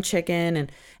ban chicken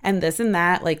and this and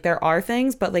that. Like, there are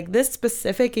things, but like this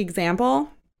specific example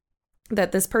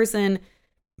that this person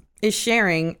is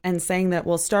sharing and saying that,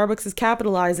 well, Starbucks is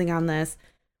capitalizing on this.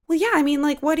 Well, yeah, I mean,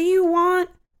 like, what do you want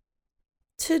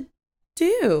to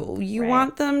do? You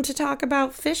want them to talk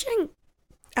about fishing?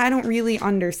 I don't really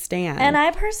understand. And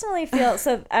I personally feel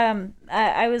so. I'm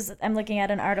looking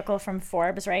at an article from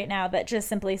Forbes right now that just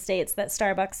simply states that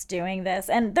Starbucks doing this,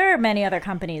 and there are many other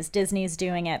companies. Disney's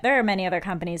doing it. There are many other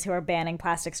companies who are banning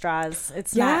plastic straws.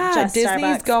 It's not just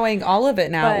Disney's Starbucks. Going all of it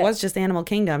now. It was just Animal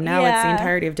Kingdom. Now it's the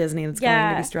entirety of Disney that's going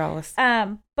to be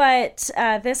strawless. But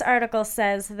this article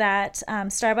says that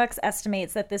Starbucks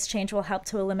estimates that this change will help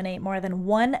to eliminate more than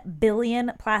 1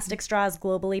 billion plastic straws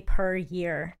globally per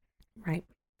year. Right.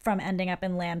 From ending up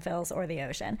in landfills or the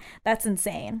ocean. That's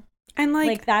insane. And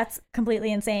like that's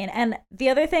completely insane. And the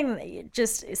other thing,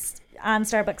 just on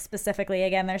Starbucks specifically,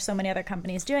 again, there's so many other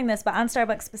companies doing this, but on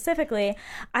Starbucks specifically,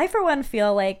 I for one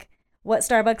feel like what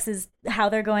Starbucks is, how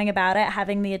they're going about it,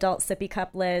 having the adult sippy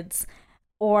cup lids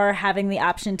or having the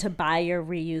option to buy your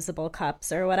reusable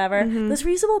cups or whatever. Those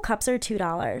reusable cups are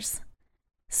 $2.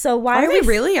 So why are they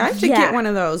really? I have to get one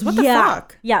of those. What the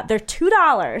fuck? Yeah, they're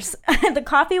 $2. The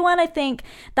coffee one, I think,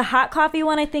 the hot coffee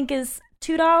one, I think is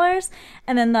 $2.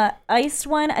 And then the iced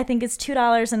one, I think is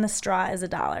 $2 and the straw is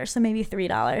 $1. So maybe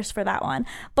 $3 for that one.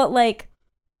 But like,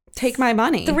 take my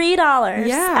money. $3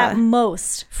 at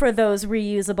most for those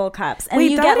reusable cups. And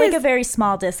you get like a very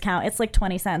small discount. It's like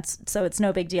 20 cents. So it's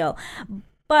no big deal.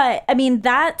 But I mean,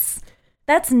 that's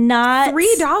not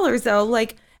 $3 though.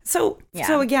 Like, So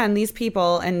again, these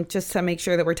people, and just to make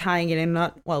sure that we're tying it in,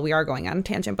 we are going on a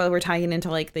tangent, but we're tying it into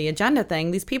like the agenda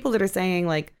thing. These people that are saying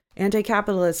like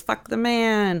anti-capitalist, fuck the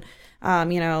man,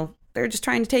 you know, they're just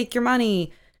trying to take your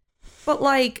money. But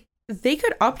like, they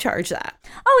could upcharge that.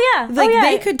 Oh yeah. Like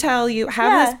they could tell you,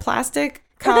 have this plastic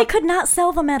cup. Or they could not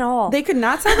sell them at all. They could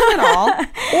not sell them at all.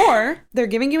 Or they're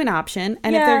giving you an option.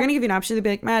 And if they're going to give you an option, they'd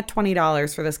be like,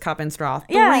 $20 for this cup and straw.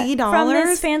 $3? From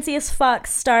this fancy as fuck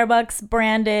Starbucks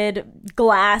branded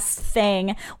glass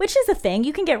thing, which is a thing.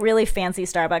 You can get really fancy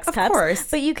Starbucks cups. Of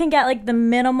course. But you can get like the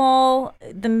minimal,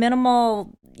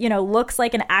 you know, looks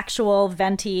like an actual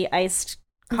venti iced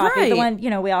coffee, the one, you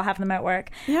know, we all have them at work.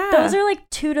 Yeah. Those are like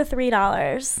 $2 to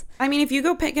 $3. I mean, if you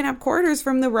go picking up quarters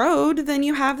from the road, then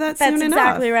you have that soon enough. That's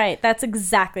exactly right. That's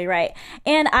exactly right.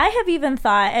 And I have even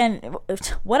thought, and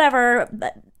whatever,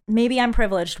 maybe I'm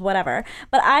privileged, whatever.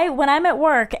 But when I'm at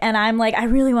work and I'm like, I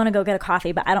really want to go get a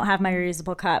coffee, but I don't have my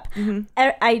reusable cup.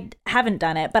 I haven't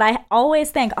done it, but I always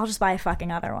think I'll just buy a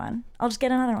fucking other one. I'll just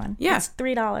get another one. Yeah. It's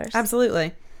 $3.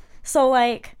 Absolutely. So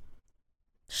like,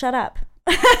 shut up.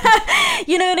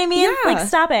 You know what I mean? Yeah. Like,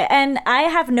 stop it. And I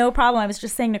have no problem. I was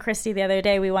just saying to Christy the other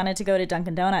day, we wanted to go to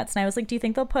Dunkin' Donuts, and I was like, do you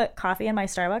think they'll put coffee in my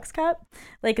Starbucks cup?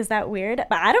 Like, is that weird?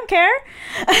 But I don't care.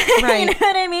 Right. You know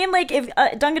what I mean? Like, if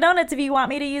Dunkin' Donuts, if you want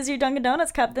me to use your Dunkin'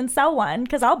 Donuts cup, then sell one,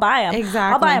 because I'll buy them.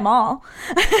 Exactly. I'll buy them all.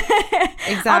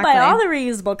 Exactly. I'll buy all the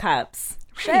reusable cups.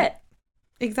 Shit.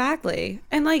 Exactly.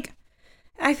 And like,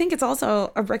 I think it's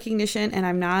also a recognition, and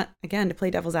I'm not, again, to play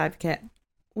devil's advocate,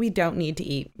 we don't need to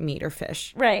eat meat or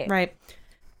fish. Right. Right.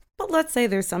 But let's say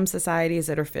there's some societies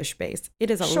that are fish-based. It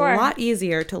is a Sure. lot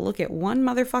easier to look at one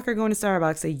motherfucker going to Starbucks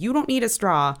and say, you don't need a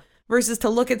straw, versus to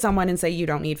look at someone and say, you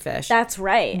don't need fish. That's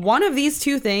right. One of these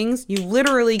two things you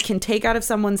literally can take out of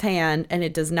someone's hand and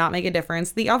it does not make a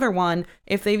difference. The other one,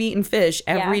 if they've eaten fish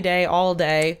every day, all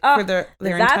day for their entire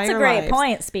lives. That's a great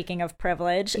point, speaking of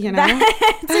privilege. You know?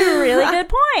 That's a really good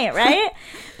point, right?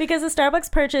 Because a Starbucks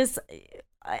purchase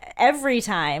every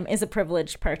time is a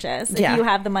privileged purchase. If you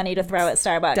have the money to throw at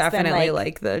Starbucks, definitely then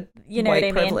like the you know white what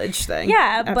I mean? privilege thing.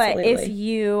 Yeah, Absolutely. but if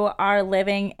you are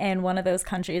living in one of those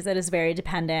countries that is very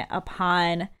dependent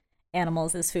upon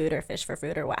animals as food or fish for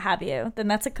food or what have you, then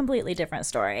that's a completely different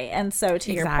story. And so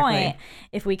to your point,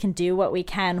 if we can do what we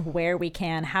can, where we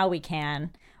can, how we can,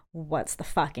 what's the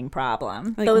fucking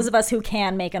problem? Like, those of us who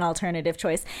can make an alternative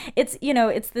choice. It's, you know,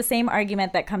 it's the same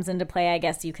argument that comes into play, I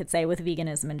guess you could say, with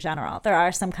veganism in general. There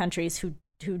are some countries who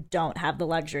don't have the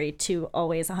luxury to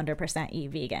always 100%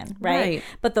 eat vegan, right?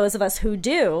 But those of us who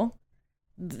do,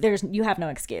 you have no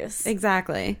excuse.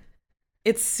 Exactly.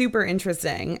 It's super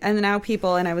interesting. And now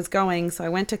people, and I was going, so I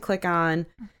went to click on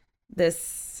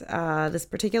this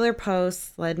particular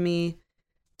post, led me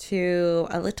to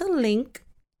a little link.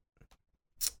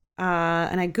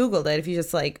 And I Googled it. If you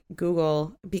just like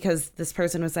Google, because this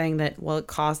person was saying that, well,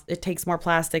 it takes more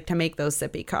plastic to make those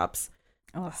sippy cups.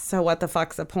 Ugh. So what the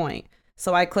fuck's the point?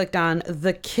 So I clicked on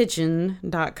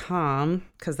thekitchen.com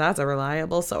because that's a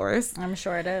reliable source. I'm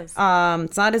sure it is. It's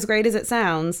not as great as it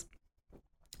sounds.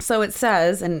 So it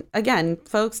says, and again,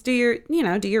 folks, do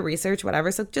your research,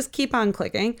 whatever. So just keep on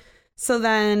clicking. So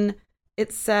then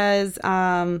it says,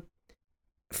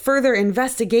 further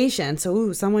investigation.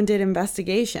 So, someone did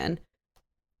investigation.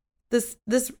 This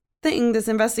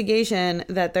investigation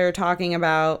that they're talking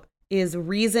about is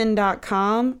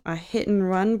reason.com, a hit and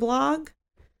run blog.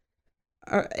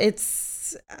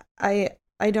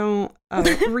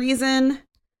 Reason,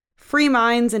 free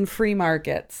minds and free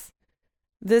markets.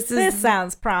 This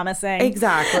sounds promising.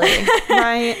 Exactly.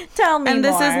 Right. Tell me more. And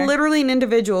this is literally an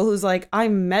individual who's like, I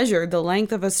measured the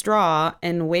length of a straw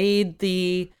and weighed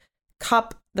the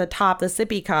cup, the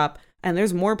sippy cup, and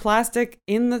there's more plastic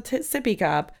in the sippy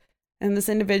cup. And this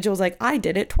individual's like, I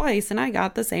did it twice and I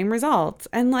got the same results.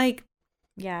 And like,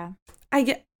 yeah,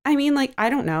 I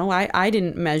don't know. I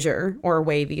didn't measure or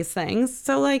weigh these things.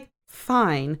 So like,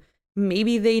 fine,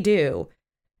 maybe they do,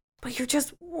 but you're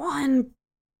just one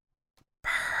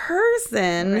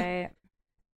person. Right.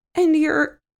 And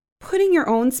you're putting your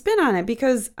own spin on it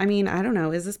because, I mean, I don't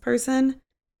know. Is this person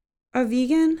a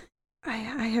vegan? I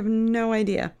have no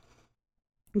idea.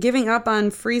 Giving up on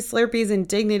free Slurpees and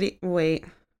dignity. Wait.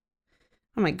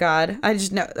 Oh my God. I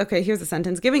just know. Okay, here's a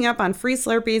sentence. Giving up on free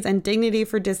Slurpees and dignity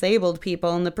for disabled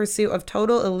people in the pursuit of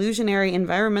total illusionary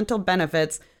environmental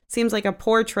benefits seems like a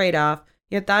poor trade-off.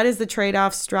 Yet that is the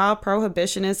trade-off straw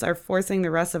prohibitionists are forcing the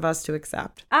rest of us to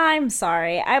accept. I'm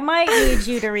sorry. I might need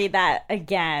you to read that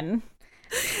again.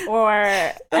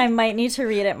 Or I might need to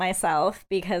read it myself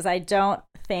because I don't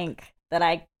think that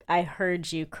I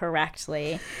heard you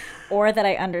correctly or that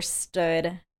I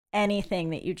understood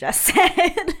anything that you just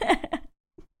said.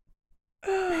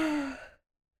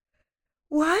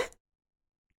 What?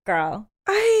 Girl.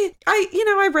 I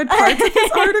read parts of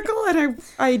this article and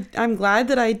I'm glad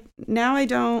that I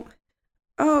don't.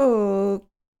 Oh.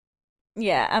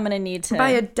 Yeah, I'm going to need to.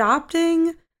 By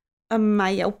adopting a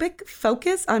myopic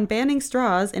focus on banning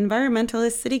straws,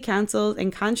 environmentalists, city councils,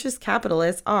 and conscious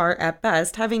capitalists are, at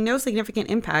best, having no significant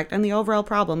impact on the overall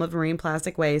problem of marine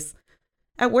plastic waste.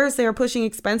 At worst, they are pushing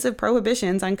expensive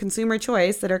prohibitions on consumer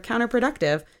choice that are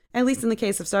counterproductive, at least in the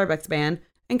case of Starbucks ban,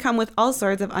 and come with all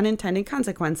sorts of unintended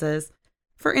consequences.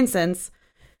 For instance,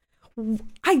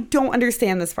 I don't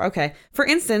understand this. Okay. For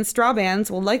instance, straw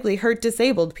bans will likely hurt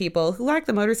disabled people who lack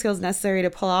the motor skills necessary to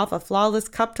pull off a flawless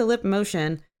cup-to-lip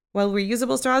motion. While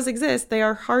reusable straws exist, they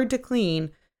are hard to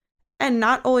clean and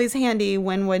not always handy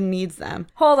when one needs them.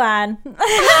 Hold on.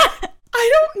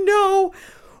 I don't know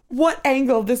what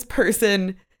angle this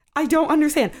person, I don't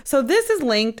understand. So this is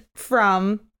linked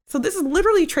from, so this is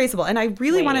literally traceable. And I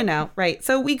really want to know, right?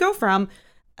 So we go from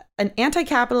an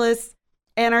anti-capitalist,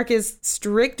 anarchist,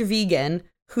 strict vegan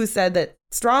who said that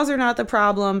straws are not the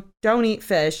problem, don't eat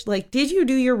fish. Like, did you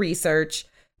do your research?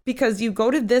 Because you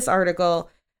go to this article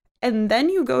and then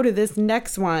you go to this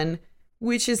next one,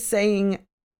 which is saying,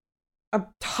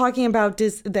 talking about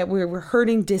that we're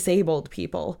hurting disabled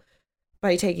people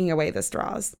by taking away the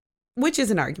straws, which is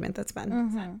an argument that's been.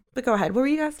 Mm-hmm. But go ahead. What were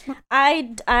you asking?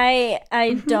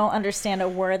 I don't understand a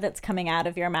word that's coming out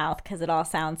of your mouth because it all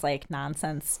sounds like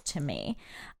nonsense to me.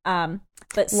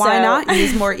 But why not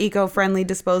use more eco-friendly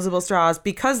disposable straws?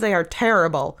 Because they are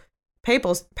terrible.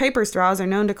 Paper straws are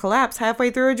known to collapse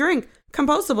halfway through a drink.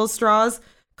 Compostable straws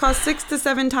cost 6 to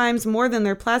 7 times more than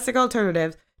their plastic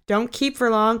alternatives, don't keep for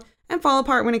long, and fall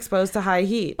apart when exposed to high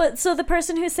heat. But so the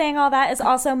person who's saying all that is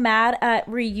also mad at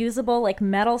reusable like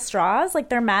metal straws? Like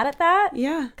they're mad at that?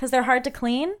 Yeah. Because they're hard to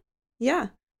clean? Yeah.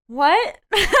 What?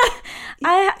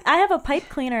 I have a pipe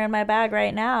cleaner in my bag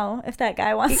right now if that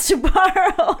guy wants to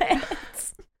borrow it.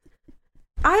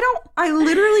 I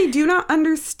literally do not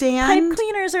understand. Pipe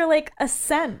cleaners are like a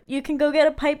cent. You can go get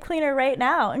a pipe cleaner right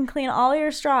now and clean all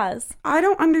your straws. I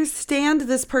don't understand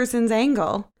this person's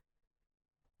angle.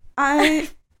 Andy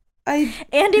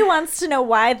wants to know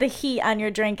why the heat on your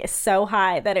drink is so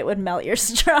high that it would melt your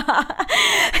straw.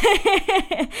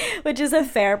 Which is a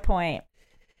fair point.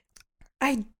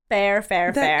 Fair.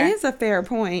 That is a fair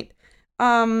point.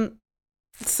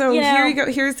 So here you go.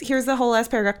 Here's the whole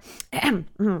last paragraph.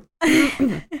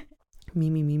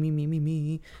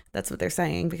 Me. That's what they're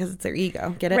saying because it's their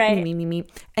ego. Get it? Right. Me.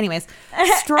 Anyways,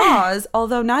 straws,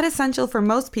 although not essential for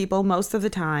most people most of the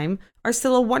time, are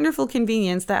still a wonderful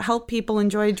convenience that help people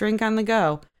enjoy a drink on the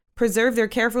go, preserve their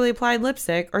carefully applied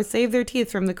lipstick, or save their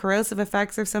teeth from the corrosive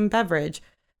effects of some beverage.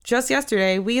 Just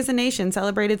yesterday, we as a nation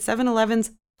celebrated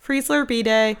 7-Eleven's Free Slurpee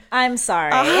Day. I'm sorry.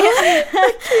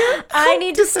 I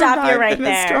need to stop you right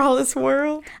there. Strawless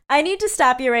world. I need to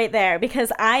stop you right there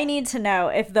because I need to know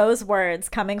if those words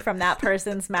coming from that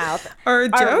person's mouth are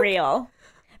real.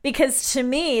 Because to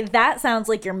me, that sounds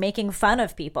like you're making fun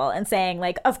of people and saying,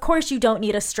 like, of course you don't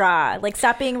need a straw. Like,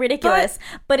 stop being ridiculous.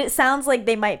 But it sounds like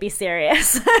they might be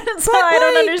serious. So I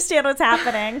don't understand what's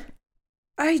happening.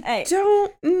 I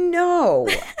don't know.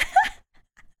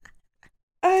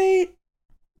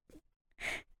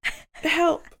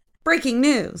 Help. Breaking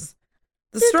news.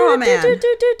 The Straw Man.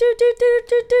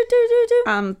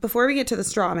 Before we get to the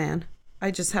Straw Man, I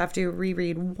just have to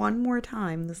reread one more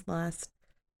time this last.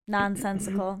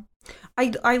 Nonsensical.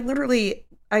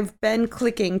 I've been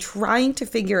clicking, trying to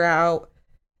figure out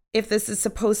if this is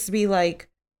supposed to be like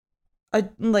a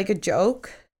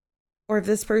joke or if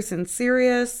this person's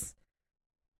serious.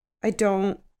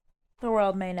 The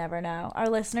world may never know. Our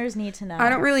listeners need to know. I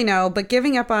don't really know, but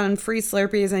giving up on free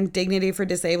Slurpees and dignity for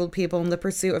disabled people in the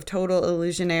pursuit of total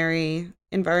illusionary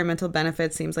environmental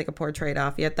benefits seems like a poor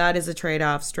trade-off. Yet that is a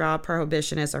trade-off straw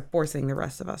prohibitionists are forcing the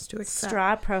rest of us to accept.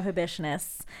 Straw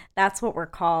prohibitionists. That's what we're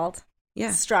called. Yeah.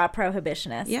 Straw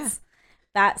prohibitionists. Yeah.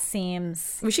 That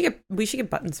seems... We should get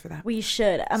buttons for that. We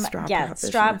should. Straw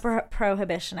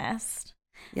prohibitionist.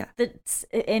 Yeah.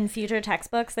 In future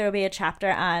textbooks, there will be a chapter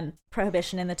on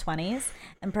prohibition in the 1920s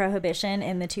and prohibition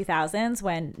in the 2000s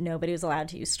when nobody was allowed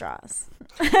to use straws.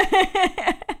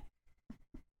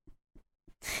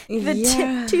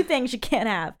 Two things you can't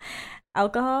have: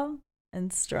 alcohol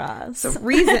and straws.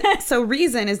 So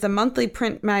Reason is the monthly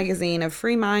print magazine of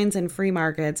free minds and free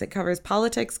markets. It covers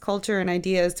politics, culture, and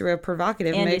ideas through a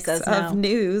provocative mix of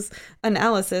news,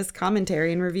 analysis,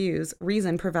 commentary, and reviews.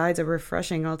 Reason provides a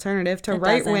refreshing alternative to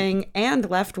right-wing and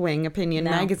left-wing opinion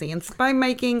magazines by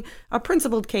making a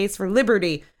principled case for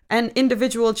liberty and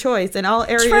individual choice in all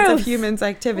areas of humans'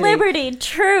 activity. Liberty,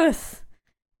 truth,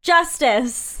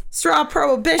 justice, straw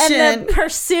prohibition, and the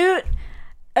pursuit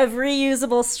of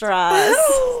reusable straws.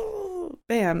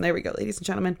 Bam. There we go, ladies and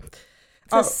gentlemen.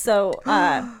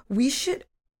 We should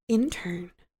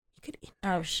intern. You could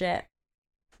intern. Oh, shit.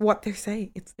 What they're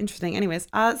saying. It's interesting. Anyways,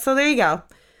 so there you go.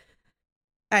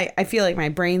 I feel like my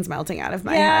brain's melting out of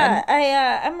my head.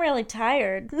 Yeah, I'm really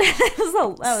tired. that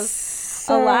was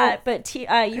a lot. But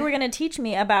you were going to teach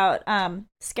me about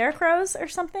scarecrows or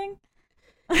something?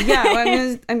 Yeah,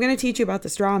 well, I'm going to teach you about the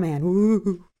straw man.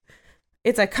 Woo.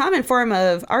 It's a common form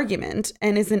of argument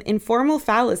and is an informal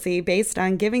fallacy based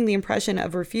on giving the impression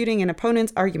of refuting an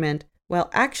opponent's argument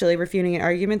while actually refuting an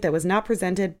argument that was not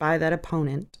presented by that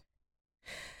opponent.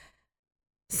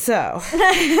 So,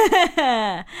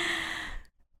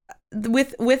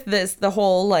 with this, the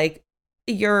whole, like,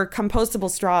 your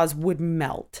compostable straws would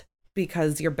melt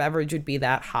because your beverage would be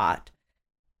that hot.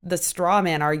 The straw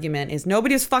man argument is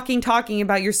nobody's fucking talking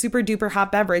about your super duper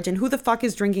hot beverage, and who the fuck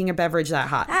is drinking a beverage that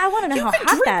hot? I want to know how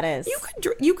hot that is.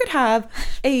 You could have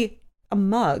a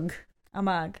mug. A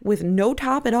mug. With no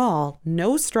top at all,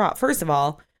 no straw. First of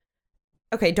all,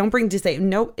 okay, don't bring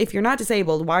no, if you're not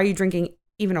disabled, why are you drinking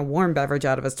even a warm beverage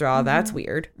out of a straw? Mm-hmm. That's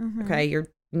weird. Mm-hmm. Okay,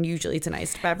 usually it's an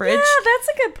iced beverage. Yeah, that's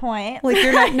a good point.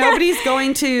 Like nobody's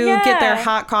going to get their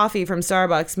hot coffee from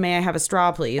Starbucks. May I have a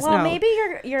straw, please? Well, no. Maybe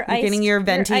you're getting your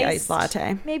venti iced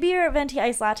latte. Maybe your venti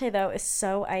iced latte though is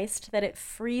so iced that it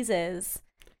freezes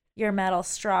your metal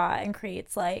straw and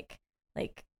creates like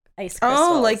ice crystals.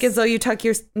 Oh, like as though you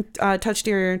touched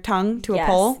your tongue to a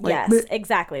pole? Like, yes, bleh.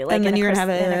 Exactly. Like and then in you're going to have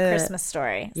in a Christmas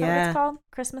Story. Is that what it's called?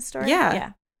 Christmas Story?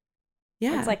 Yeah.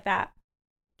 Yeah. It's like that.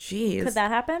 Jeez. Could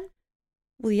that happen?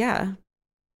 Well, yeah.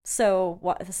 So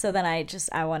what? So then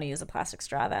I want to use a plastic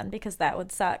straw then, because that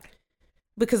would suck.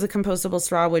 Because a compostable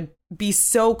straw would be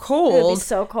so cold,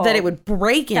 that it would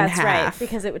break in half. That's right,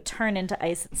 because it would turn into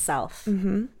ice itself.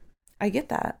 Mm-hmm. I get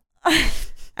that.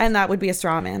 And that would be a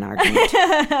straw man argument.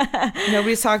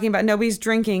 Nobody's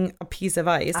drinking a piece of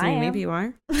ice. I mean, maybe you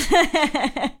are.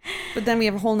 But then we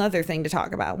have a whole nother thing to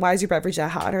talk about. Why is your beverage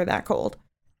that hot or that cold?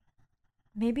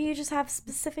 Maybe you just have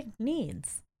specific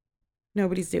needs.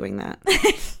 Nobody's doing that.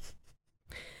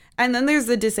 And then there's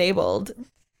the disabled,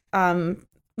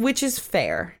 which is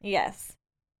fair. Yes.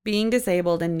 Being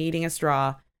disabled and needing a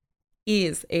straw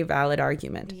is a valid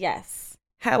argument. Yes.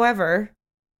 However,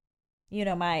 you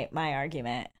know my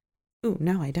argument. Ooh,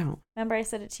 no, I don't. Remember I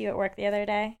said it to you at work the other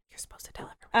day? You're supposed to tell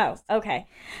everyone. Oh, okay.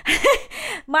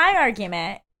 My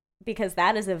argument, because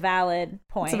that is a valid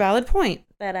point. It's a valid point.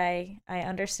 That I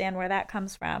understand where that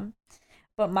comes from.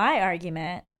 But my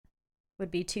argument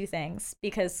would be two things,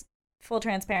 because full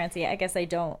transparency, I guess I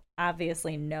don't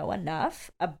obviously know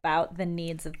enough about the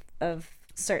needs of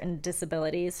certain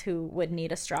disabilities who would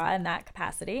need a straw in that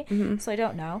capacity. Mm-hmm. So I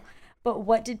don't know. But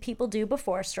what did people do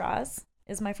before straws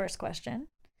is my first question.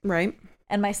 Right.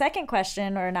 And my second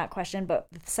question, or not question, but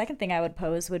the second thing I would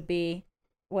pose would be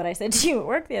what I said to you at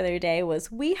work the other day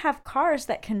was, we have cars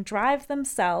that can drive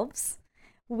themselves.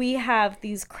 We have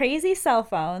these crazy cell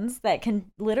phones that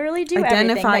can literally do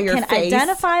identify everything. Your that can face.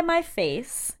 identify my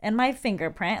face and my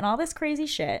fingerprint and all this crazy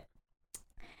shit.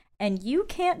 And you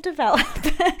can't develop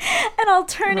an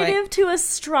alternative to a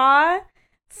straw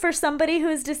for somebody who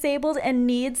is disabled and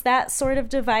needs that sort of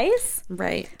device?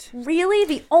 Right. Really?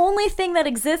 The only thing that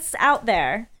exists out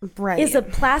there is a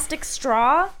plastic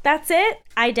straw? That's it?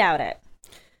 I doubt it.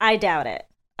 I'm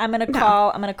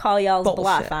gonna call y'all's Bullshit.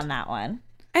 bluff on that one.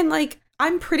 And like,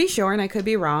 I'm pretty sure, and I could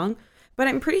be wrong, but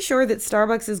I'm pretty sure that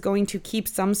Starbucks is going to keep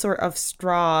some sort of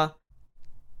straw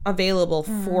available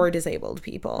for disabled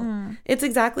people. It's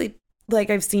exactly like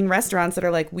I've seen restaurants that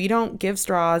are like, we don't give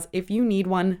straws. If you need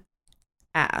one,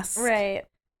 ask. Right.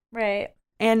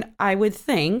 And I would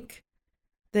think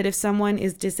that if someone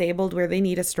is disabled where they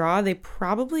need a straw, they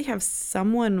probably have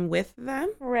someone with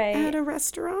them at a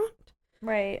restaurant.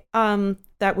 Right.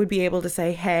 That would be able to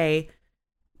say, hey,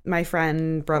 my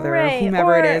friend, brother,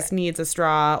 whomever it is needs a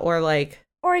straw, or like.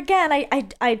 Or again,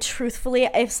 I truthfully,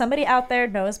 if somebody out there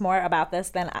knows more about this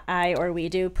than I or we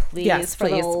do, please. For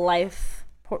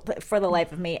the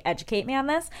life of me, educate me on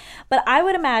this. But I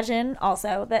would imagine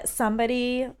also that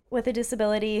somebody with a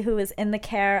disability who is in the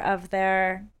care of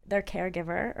their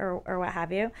caregiver or what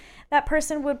have you, that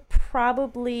person would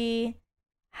probably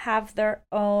have their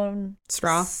own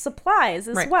straw supplies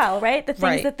as well, right? The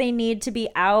things that they need to be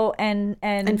out and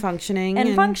functioning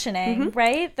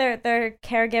right? Their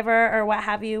caregiver or what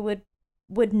have you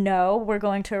would know, we're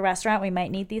going to a restaurant, we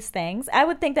might need these things. I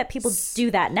would think that people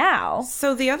do that now.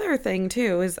 So the other thing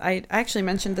too is I actually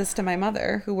mentioned this to my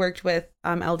mother, who worked with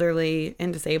elderly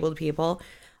and disabled people.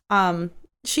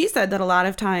 She said that a lot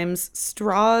of times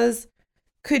straws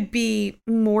could be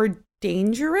more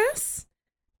dangerous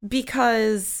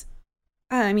because,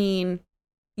 I mean,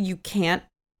 you can't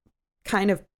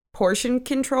kind of portion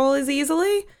control as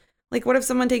easily. Like, what if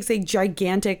someone takes a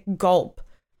gigantic gulp?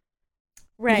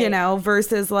 Right. You know,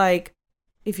 versus like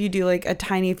if you do like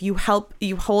if you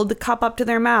hold the cup up to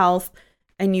their mouth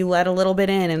and you let a little bit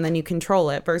in and then you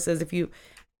control it, versus if you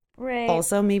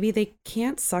also maybe they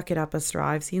can't suck it up a straw.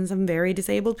 I've seen some very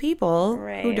disabled people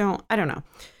who don't. I don't know,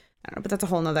 but that's a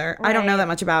whole nother. I don't know that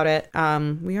much about it.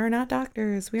 We are not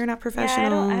doctors. We are not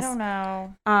professionals. I don't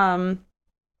know.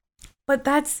 But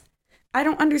I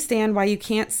don't understand why you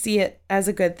can't see it as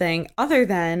a good thing, other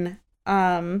than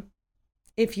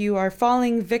if you are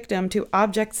falling victim to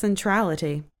object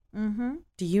centrality. Mm-hmm.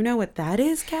 Do you know what that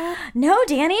is, Kat? No,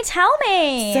 Danny, tell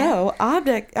me. So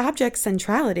object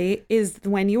centrality is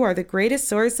when you are the greatest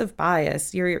source of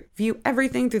bias. You view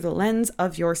everything through the lens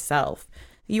of yourself.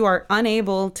 You are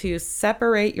unable to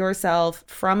separate yourself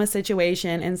from a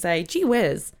situation and say, gee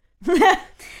whiz,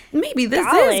 maybe this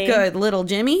is good, little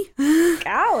Jimmy.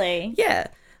 Golly. Yeah.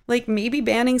 Like maybe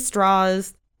banning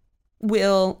straws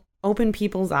will open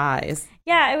people's eyes.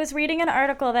 Yeah, I was reading an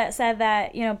article that said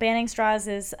that, banning straws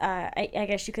is, I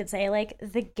guess you could say, like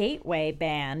the gateway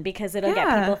ban, because it'll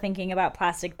get people thinking about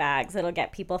plastic bags. It'll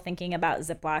get people thinking about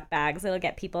Ziploc bags. It'll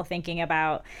get people thinking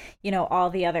about, all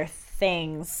the other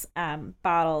things,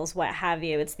 bottles, what have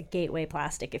you. It's the gateway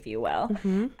plastic, if you will,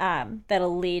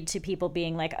 that'll lead to people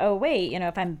being like, oh, wait,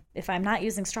 if I'm not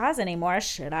using straws anymore,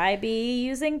 should I be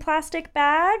using plastic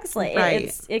bags?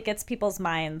 Like, it gets people's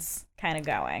minds kind of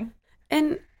going.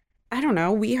 And I don't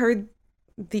know, we heard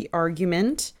the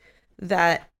argument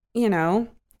that,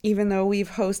 even though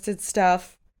we've hosted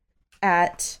stuff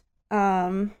at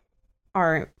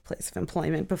our place of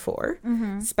employment before,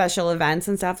 special events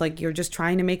and stuff, like you're just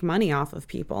trying to make money off of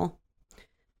people.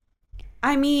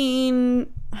 I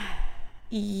mean,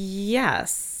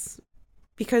 yes,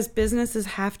 because businesses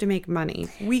have to make money.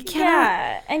 We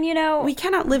cannot, and we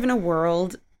cannot live in a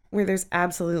world where there's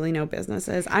absolutely no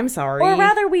businesses. I'm sorry. Or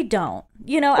rather, we don't.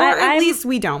 At least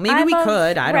we don't. Maybe we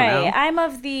could. I don't know. I'm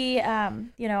of the,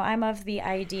 I'm of the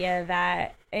idea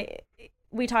that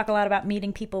we talk a lot about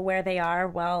meeting people where they are.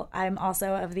 Well, I'm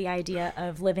also of the idea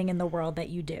of living in the world that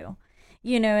you do.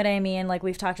 You know what I mean? Like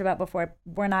we've talked about before,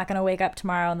 we're not going to wake up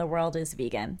tomorrow and the world is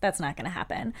vegan. That's not going to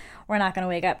happen. We're not going to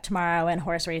wake up tomorrow and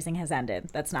horse racing has ended.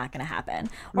 That's not going to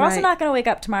happen. We're also not going to wake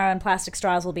up tomorrow and plastic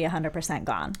straws will be 100%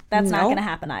 gone. That's not going to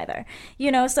happen either.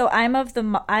 So I'm of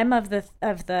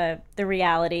the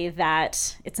reality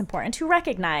that it's important to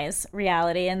recognize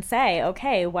reality and say,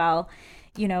 okay, well,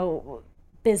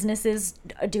 businesses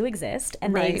do exist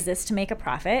and they exist to make a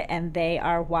profit, and they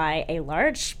are why a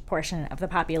large portion of the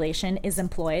population is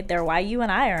employed. They're why you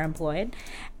and I are employed.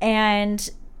 And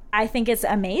I think it's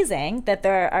amazing that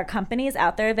there are companies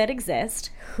out there that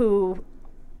exist who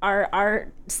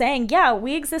are saying, yeah,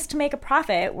 we exist to make a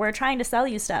profit. We're trying to sell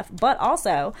you stuff. But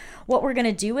also what we're going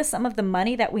to do with some of the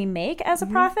money that we make as a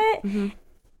profit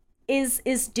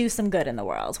is do some good in the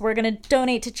world. We're going to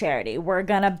donate to charity. We're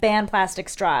going to ban plastic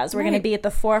straws. We're going to be at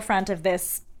the forefront of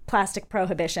this plastic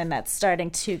prohibition that's starting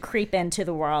to creep into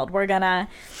the world. We're going to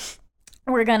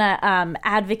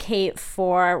advocate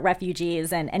for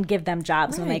refugees and give them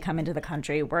jobs when they come into the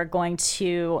country. We're going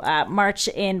to march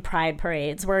in pride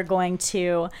parades. We're going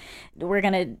to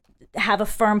have a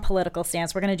firm political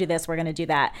stance. We're going to do this. We're going to do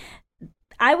that.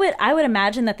 I would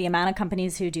imagine that the amount of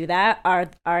companies who do that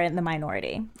are in the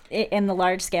minority in the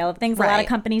large scale of things. A lot of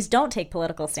companies don't take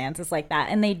political stances like that,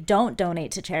 and they don't donate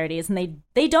to charities, and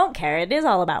they don't care. It is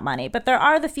all about money. But there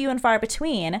are the few and far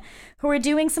between who are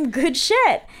doing some good shit.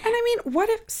 And I mean, what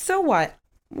if Starbucks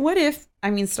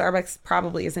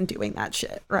probably isn't doing that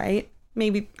shit, right?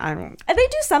 Maybe, I don't. They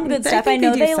do some good stuff. I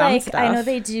know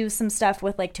they do some stuff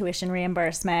with like tuition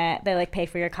reimbursement. They like pay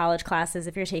for your college classes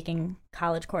if you're taking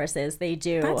college courses. They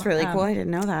do. That's really cool. I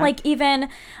didn't know that. Like even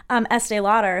Estee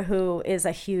Lauder, who is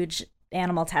a huge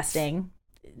animal testing,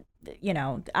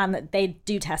 they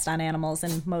do test on animals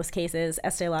in most cases.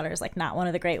 Estee Lauder is like not one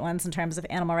of the great ones in terms of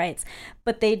animal rights,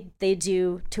 but they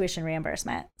do tuition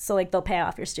reimbursement. So like they'll pay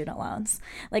off your student loans.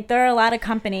 Like there are a lot of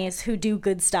companies who do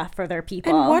good stuff for their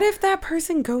people. And what if that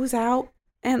person goes out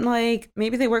and like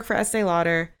maybe they work for Estee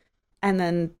Lauder and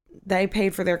then they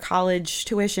paid for their college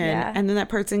tuition and then that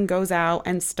person goes out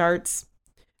and starts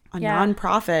a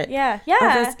nonprofit.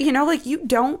 Like you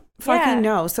don't fucking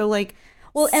know. So like,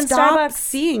 well, and stop Starbucks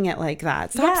seeing it like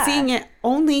that. Stop seeing it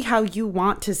only how you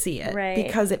want to see it,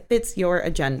 because it fits your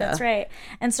agenda. That's right.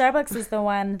 And Starbucks is the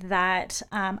one that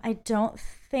I don't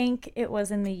think it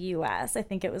was in the U.S. I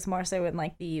think it was more so in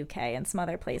like the U.K. and some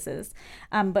other places.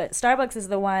 But Starbucks is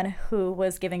the one who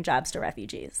was giving jobs to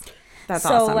refugees. That's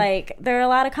awesome. So like there are a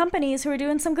lot of companies who are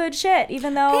doing some good shit,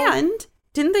 even though. And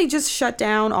didn't they just shut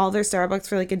down all their Starbucks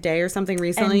for like a day or something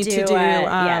recently to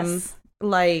do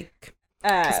like.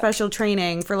 Special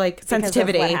training for like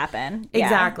sensitivity. Because of what happened.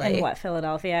 Exactly. And what,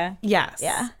 Philadelphia? Yes.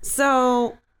 Yeah.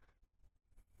 So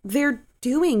they're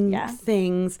doing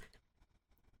things.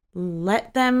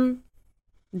 Let them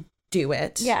do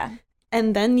it. Yeah.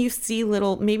 And then you see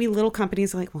little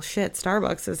companies like, well, shit,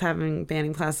 Starbucks is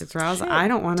banning plastic straws. Shit, I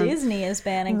don't want to. Disney is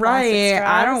banning plastic straws.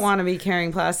 I don't want to be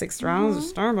carrying plastic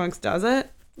straws. Starbucks does it.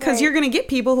 Because you're going to get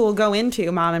people who will go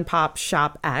into mom and pop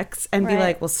shop X and be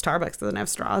like, well, Starbucks doesn't have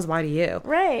straws. Why do you?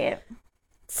 Right.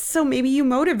 So maybe you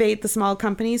motivate the small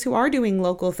companies who are doing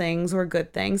local things or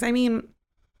good things. I mean,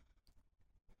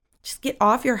 just get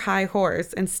off your high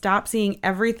horse and stop seeing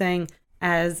everything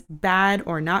as bad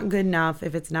or not good enough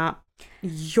if it's not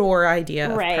your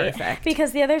idea of perfect.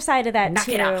 Because the other side of that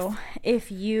too,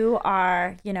 if you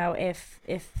are, if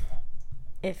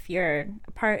if you're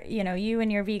part, you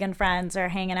and your vegan friends are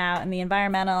hanging out and the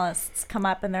environmentalists come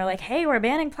up and they're like, hey, we're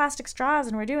banning plastic straws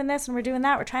and we're doing this and we're doing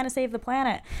that. We're trying to save the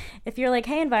planet. If you're like,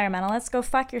 hey, environmentalists, go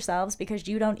fuck yourselves because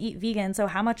you don't eat vegan. So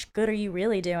how much good are you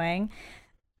really doing?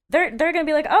 They're going to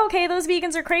be like, oh, okay, those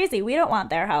vegans are crazy. We don't want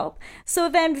their help. So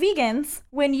then vegans,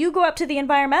 when you go up to the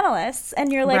environmentalists and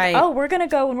you're like, right. Oh, we're going to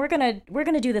go and we're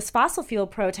going to do this fossil fuel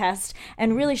protest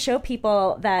and really show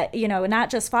people that, not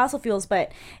just fossil fuels,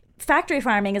 but factory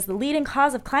farming is the leading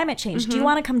cause of climate change. Do you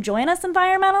want to come join us,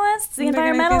 environmentalists? The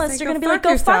environmentalists are going to be like,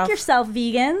 go fuck yourself,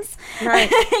 vegans.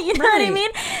 Right. You know what I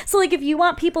mean? So like, if you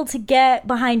want people to get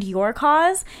behind your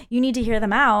cause, you need to hear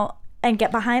them out. And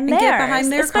get behind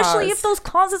theirs, especially if those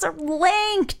causes are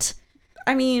linked.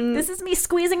 I mean, this is me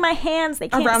squeezing my hands. They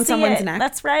can't around see someone's it. neck.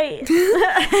 That's right.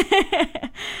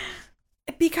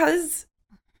 Because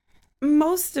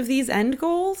most of these end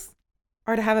goals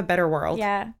are to have a better world.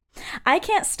 Yeah. I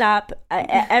can't stop.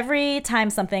 Every time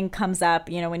something comes up,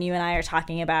 when you and I are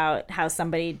talking about how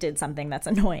somebody did something that's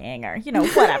annoying or,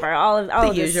 whatever, all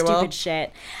of this stupid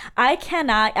shit. I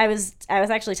was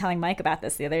actually telling Mike about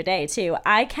this the other day too.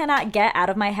 I cannot get out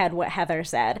of my head what Heather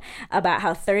said about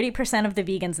how 30% of the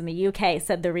vegans in the UK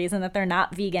said the reason that they're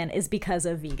not vegan is because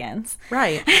of vegans.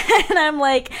 Right. And I'm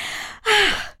like,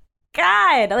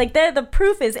 God, like the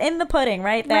proof is in the pudding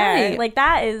right there. Right. Like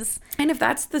that is. And if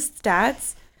that's the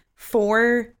stats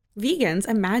for vegans,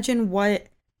 imagine what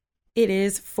it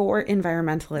is for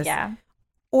environmentalists. Yeah.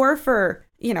 Or for,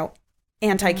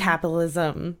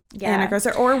 anti-capitalism,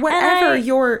 anti-aggressor, or whatever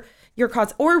your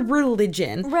cause, or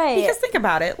religion. Right. Because think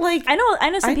about it. Like I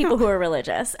know some people who are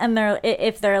religious and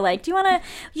if they're like, you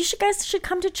guys should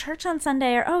come to church on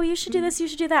Sunday, or oh, you should do this, you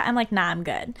should do that. I'm like, nah, I'm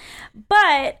good.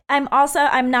 But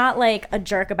I'm not like a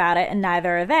jerk about it, and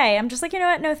neither are they. I'm just like, you know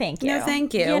what? No, thank you. No,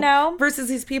 thank you. Versus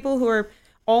these people who are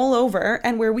all over,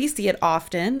 and where we see it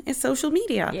often is social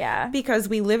media. Yeah. Because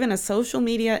we live in a social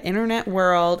media, internet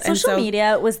world. Social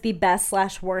media was the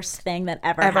best/worst thing that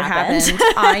ever happened.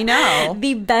 I know.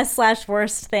 The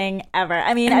best/worst thing ever.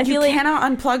 I mean, and I feel you cannot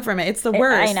unplug from it. It's the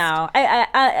worst. I know.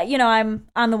 I'm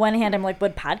on the one hand, I'm like,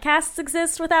 would podcasts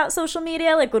exist without social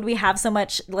media? Like, would we have so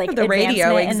much like the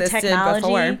radio existed in technology?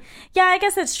 Before. Yeah, I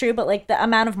guess that's true. But like the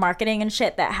amount of marketing and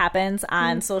shit that happens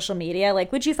on social media,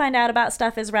 like, would you find out about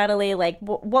stuff as readily? Like,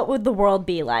 what would the world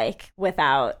be like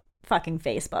without fucking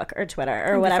Facebook or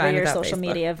Twitter or whatever your social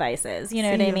media vice is? You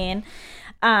know what I mean?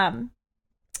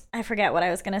 I forget what I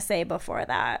was going to say before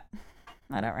that.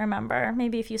 I don't remember.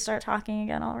 Maybe if you start talking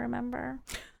again, I'll remember.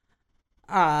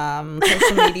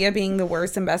 Social media being the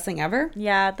worst and best thing ever.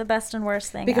 Yeah, the best and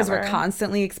worst thing because ever. We're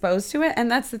constantly exposed to it. And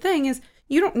that's the thing is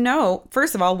you don't know.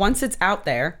 First of all, once it's out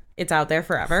there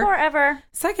forever. Forever.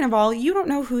 Second of all, you don't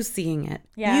know who's seeing it.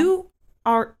 Yeah. You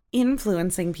are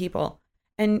influencing people,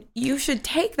 and you should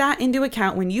take that into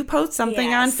account when you post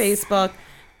something on Facebook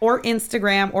or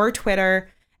Instagram or Twitter,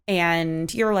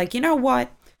 and you're like, you know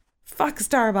what, fuck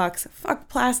Starbucks, fuck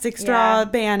plastic straw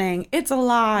banning, it's a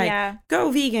lie, go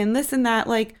vegan, this and that.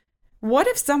 Like, what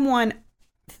if someone,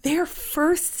 their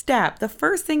first step, the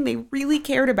first thing they really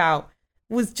cared about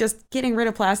was just getting rid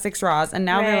of plastic straws, and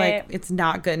now they're like, it's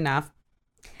not good enough.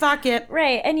 Fuck it.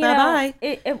 Right. And,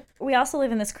 we also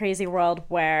live in this crazy world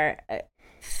where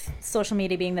social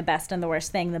media being the best and the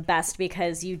worst thing, the best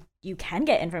because you can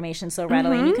get information so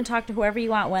readily and you can talk to whoever you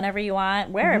want, whenever you want,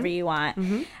 wherever you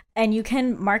want. And you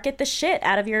can market the shit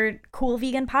out of your cool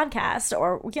vegan podcast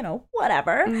or,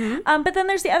 whatever. But then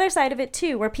there's the other side of it,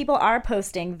 too, where people are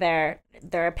posting their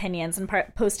opinions and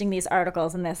posting these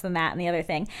articles and this and that and the other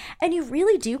thing. And you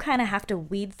really do kind of have to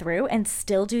weed through and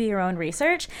still do your own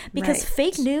research because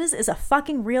fake news is a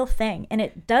fucking real thing. And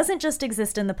it doesn't just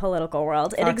exist in the political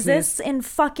world. It exists in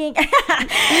fucking...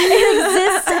 it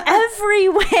exists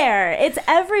everywhere. It's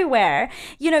everywhere.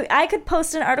 I could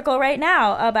post an article right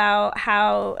now about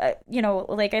how,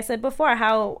 like I said before,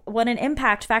 what an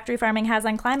impact factory farming has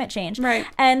on climate change. Right.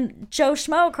 And Joe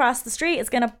Schmo across the street is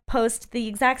going to post the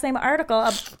exact same article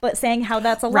but saying how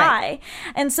that's a lie.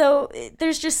 And so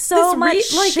there's just so much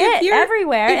shit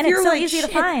everywhere, and it's so easy to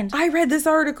find. I read this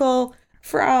article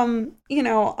from,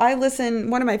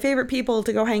 one of my favorite people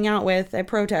to go hang out with at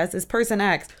protests is Person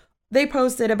X. They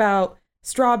posted about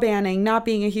straw banning not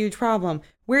being a huge problem.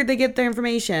 Where'd they get their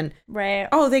information? Right.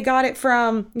 Oh, they got it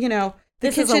from,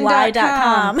 This is a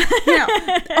lie.com.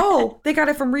 They got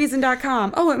it from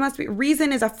reason.com. Oh, it must be.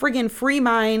 Reason is a friggin' free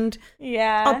mind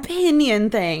opinion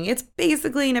thing. It's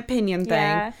basically an opinion thing.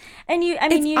 Yeah. And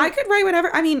I could write whatever.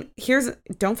 I mean,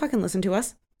 don't fucking listen to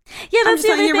us. Yeah, I'm that's just the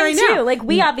telling other you thing right too. now. Like,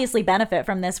 we obviously benefit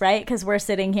from this, right? Because we're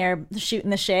sitting here shooting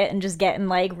the shit and just getting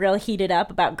like real heated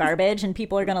up about garbage, and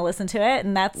people are going to listen to it,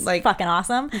 and that's Like, fucking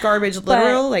awesome. Garbage,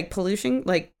 literal, like pollution,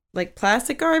 like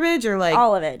plastic garbage, or like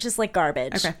all of it, just like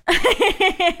garbage. Okay.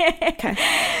 Okay.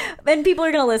 And people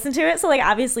are going to listen to it, so like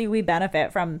obviously we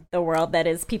benefit from the world that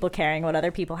is people caring what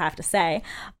other people have to say,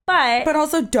 but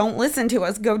also don't listen to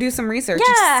us. Go do some research.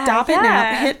 Yeah, Stop it yeah.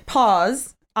 now. Hit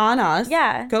pause on us.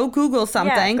 Yeah. Go Google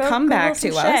something. go Come Google back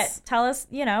some to shit. us. Tell us,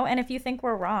 and if you think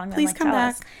we're wrong, then Please like, come tell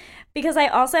back. us. Because I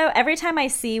also, every time I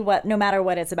see no matter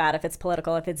what it's about, if it's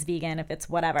political, if it's vegan, if it's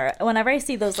whatever, whenever I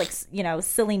see those like,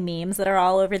 silly memes that are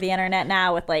all over the internet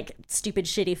now with like stupid,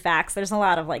 shitty facts, there's a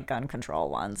lot of like gun control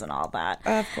ones and all that.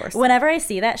 Of course. Whenever I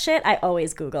see that shit, I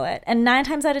always Google it. And 9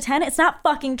 times out of 10, it's not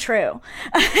fucking true.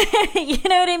 You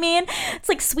know what I mean? It's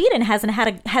like Sweden hasn't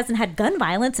had gun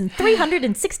violence in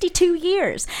 362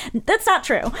 years. That's not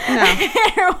true. No.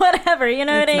 Or whatever, you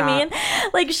know It's what I not. mean?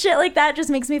 Like shit like that just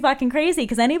makes me fucking crazy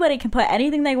because anybody can put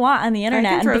anything they want on the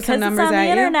internet, and throw because some it's numbers on the at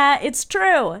you. internet, it's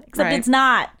true. Except Right. it's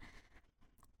not.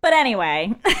 But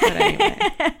anyway.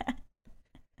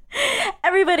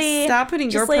 Everybody Stop putting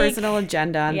just your like- personal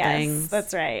agenda on yes, things.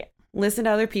 that's right. Listen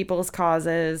to other people's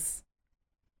causes.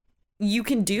 You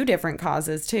can do different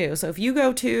causes too. So if you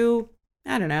go to,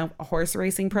 I don't know, a horse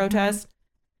racing protest,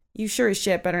 you sure as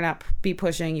shit better not be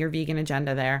pushing your vegan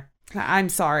agenda there. I'm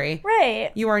sorry. Right.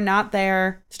 You are not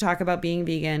there to talk about being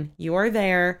vegan. You are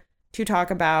there to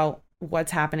talk about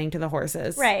what's happening to the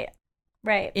horses. Right.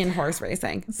 In horse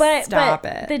racing. But Stop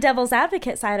it. The devil's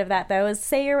advocate side of that, though, is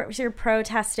say you're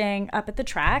protesting up at the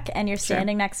track and you're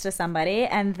standing next to somebody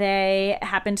and they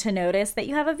happen to notice that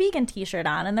you have a vegan t-shirt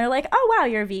on and they're like, oh, wow,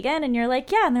 you're vegan. And you're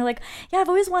like, yeah. And they're like, yeah, I've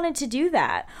always wanted to do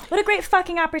that. What a great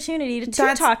fucking opportunity to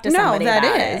talk to somebody about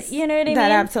it. You know what I mean?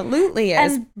 That absolutely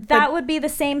is. And that would be the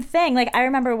same thing. Like, I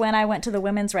remember when I went to the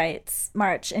Women's Rights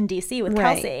March in D.C. with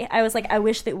Kelsey, I was like, I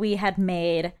wish that we had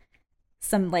made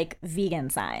some like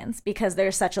vegan signs because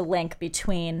there's such a link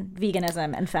between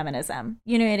veganism and feminism.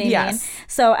 You know what I mean?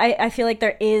 So I feel like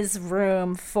there is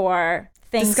room for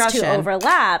things to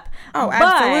overlap. Oh,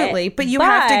 absolutely. But you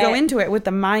have to go into it with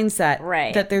the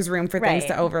mindset that there's room for things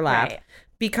to overlap. Right.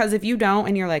 Because if you don't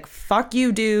and you're like, fuck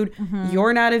you, dude,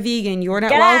 you're not a vegan, you're not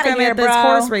Get outta welcome here, at this bro.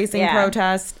 horse racing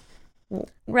protest.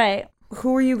 Right.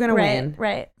 Who are you going to win?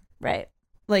 Right.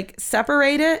 Like,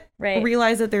 separate it. Right.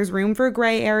 Realize that there's room for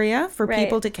gray area for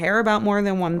people to care about more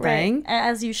than one thing.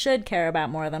 As you should care about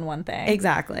more than one thing.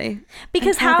 Exactly.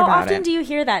 Because how often do you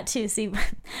hear that too? See,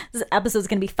 this episode's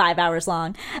going to be 5 hours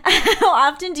long. How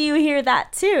often do you hear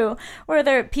that too?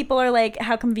 Where people are like,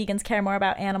 how come vegans care more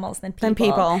about animals than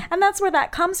people? And that's where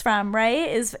that comes from, right?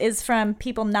 Is from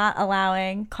people not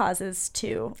allowing causes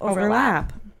to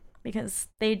overlap. Because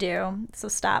they do. So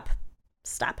stop.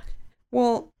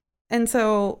 Well, and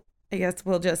so I guess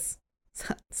we'll just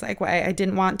segue. I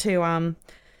didn't want to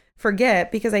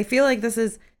forget because I feel like this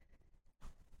is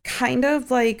kind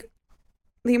of like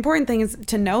the important thing is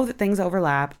to know that things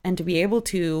overlap and to be able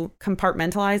to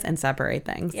compartmentalize and separate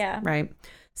things. Yeah. Right.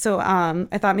 So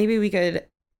I thought maybe we could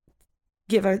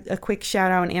give a quick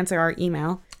shout out and answer our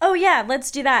email. Oh, yeah.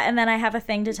 Let's do that. And then I have a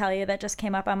thing to tell you that just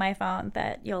came up on my phone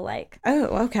that you'll like. Oh,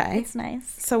 okay. It's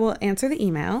nice. So we'll answer the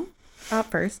email up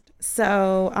first.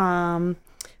 So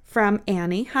from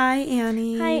Annie. Hi,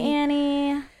 Annie. Hi,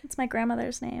 Annie. It's my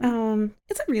grandmother's name.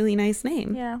 It's a really nice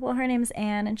name. Yeah. Well, her name's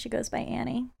Anne and she goes by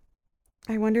Annie.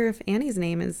 I wonder if Annie's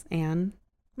name is Anne.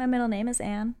 My middle name is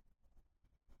Anne.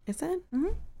 Is it?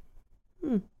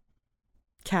 Mm-hmm.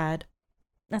 Cad.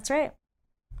 That's right.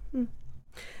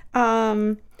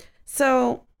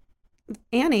 So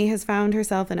Annie has found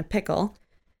herself in a pickle.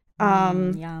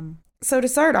 Yum. So to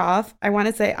start off, I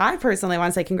personally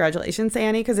want to say congratulations to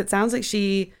Annie because it sounds like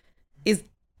she is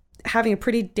having a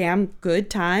pretty damn good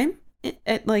time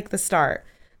at like the start.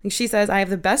 Like she says, I have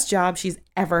the best job she's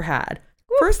ever had.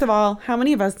 Woo. First of all, how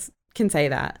many of us can say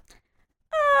that?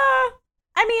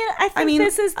 I think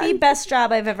this is the best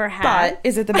job I've ever had. But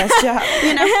is it the best job?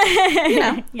 You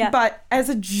know? Yeah. But as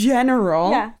a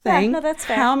general thing, no, that's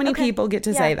fair. How many people get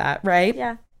to say that, right?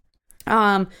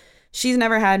 Yeah. She's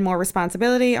never had more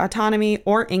responsibility, autonomy,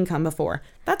 or income before.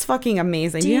 That's fucking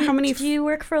amazing. You know how many? Do you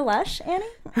work for Lush, Annie?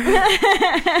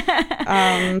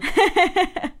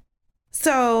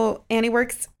 So Annie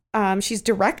works. She's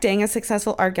directing a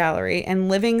successful art gallery and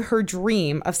living her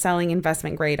dream of selling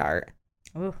investment grade art.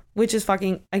 Ooh. Which is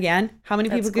fucking, again, how many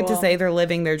people get to cool. say they're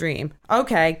living their dream?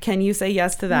 Okay, can you say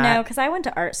yes to that? No, because I went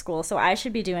to art school, so I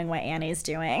should be doing what Annie's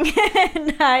doing.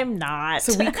 And I'm not.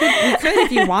 So we could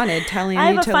if you wanted, tell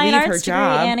Annie to leave her job. I have a fine arts degree,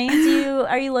 Annie.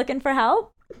 Are you looking for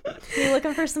help? Are you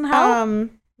looking for some help?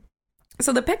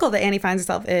 So the pickle that Annie finds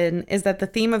herself in is that the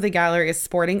theme of the gallery is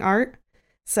sporting art.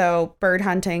 So bird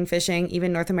hunting, fishing,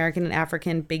 even North American and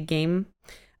African big game.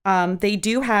 They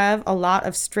do have a lot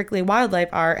of strictly wildlife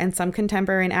art and some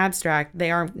contemporary and abstract.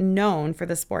 They are known for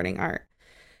the sporting art.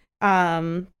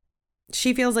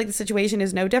 She feels like the situation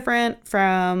is no different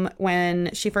from when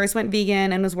she first went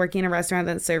vegan and was working in a restaurant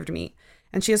that served meat.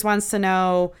 And she just wants to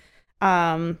know,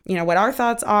 what our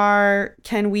thoughts are.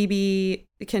 Can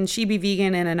she be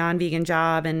vegan in a non-vegan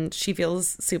job? And she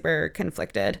feels super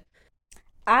conflicted.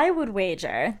 I would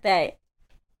wager that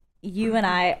you and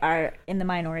I are in the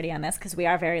minority on this because we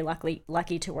are very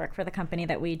lucky to work for the company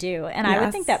that we do. And I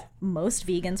would think that most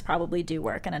vegans probably do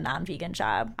work in a non-vegan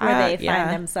job where they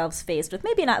find themselves faced with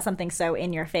maybe not something so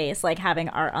in your face, like having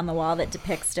art on the wall that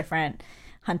depicts different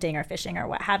hunting or fishing or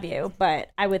what have you. But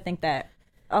I would think that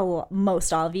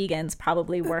most all vegans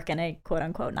probably work in a quote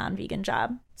unquote non-vegan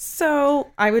job. So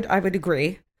I would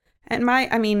agree. And my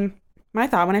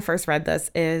thought when I first read this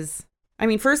is,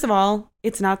 first of all,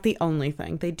 it's not the only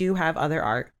thing. They do have other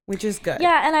art, which is good.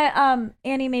 Yeah, and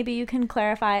Annie, maybe you can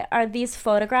clarify, are these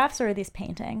photographs or are these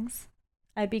paintings?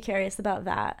 I'd be curious about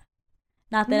that.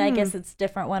 Not that I guess it's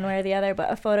different one way or the other,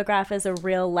 but a photograph is a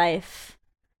real life.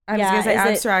 I was going to say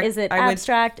abstract. Is it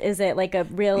abstract? Is it like a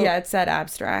real... Yeah, it said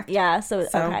abstract. Yeah, so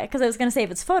okay. Because I was going to say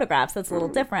if it's photographs, that's a little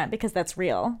different because that's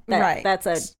real. Right. That's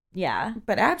a... Yeah.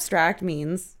 But abstract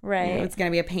means it's going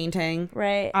to be a painting.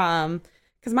 Right.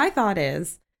 Because my thought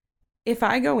is, if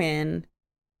I go in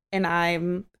and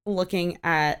I'm looking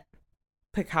at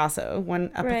Picasso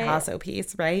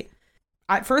piece, right?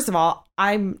 First of all,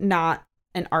 I'm not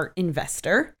an art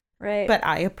investor, right? But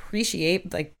I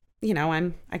appreciate,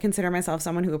 I consider myself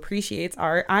someone who appreciates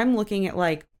art. I'm looking at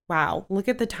wow, look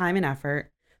at the time and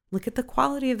effort. Look at the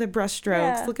quality of the brush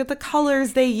strokes. Yeah. Look at the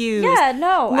colors they use. Yeah,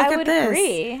 no, I would this.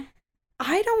 agree.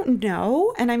 I don't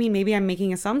know. And maybe I'm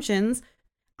making assumptions.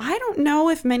 I don't know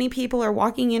if many people are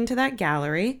walking into that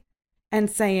gallery and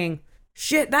saying,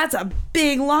 shit, that's a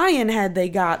big lion head they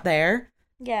got there.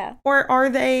 Yeah. Or are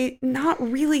they not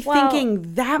really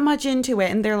thinking that much into it?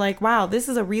 And they're like, wow, this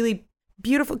is a really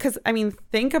beautiful, because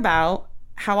think about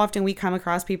how often we come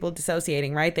across people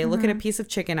dissociating, right? They look at a piece of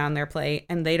chicken on their plate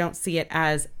and they don't see it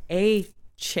as a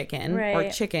chicken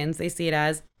or chickens. They see it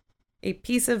as a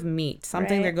piece of meat,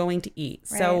 something they're going to eat.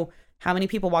 Right. So how many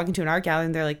people walk into an art gallery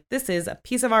and they're like, this is a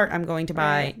piece of art I'm going to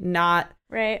buy, not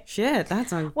shit,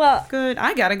 that's good.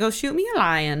 I gotta go shoot me a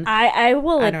lion. I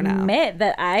will admit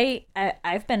that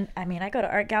I've been, I go to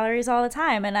art galleries all the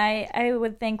time, and I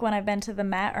would think when I've been to the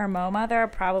Met or MoMA, there are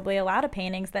probably a lot of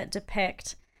paintings that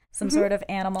depict some sort of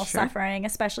animal suffering,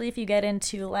 especially if you get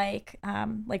into like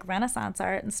Renaissance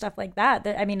art and stuff like that.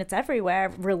 It's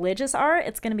everywhere. Religious art,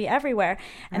 it's going to be everywhere.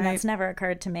 And that's never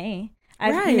occurred to me. You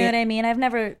know what I mean? I've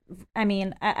never,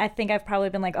 I think I've probably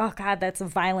been like, oh God, that's a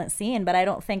violent scene, but I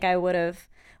don't think I would have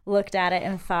looked at it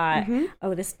and thought,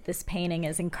 oh, this painting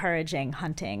is encouraging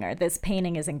hunting, or this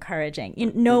painting is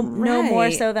encouraging, no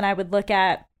more so than I would look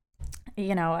at,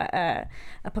 a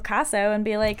Picasso and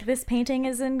be like, this painting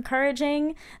is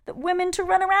encouraging the women to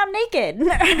run around naked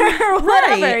or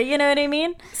whatever. You know what I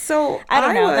mean? So I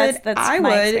don't know. That's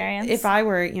my experience. If I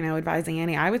were, advising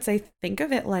Annie, I would say, think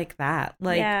of it like that.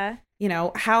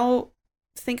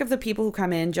 Think of the people who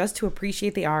come in just to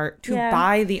appreciate the art, to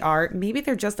buy the art. Maybe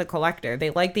they're just a collector. They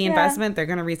like the investment. They're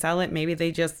going to resell it. Maybe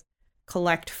they just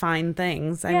collect fine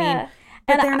things.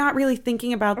 But they're not really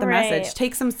thinking about the message.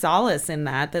 Take some solace in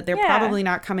that they're probably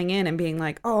not coming in and being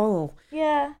like, oh.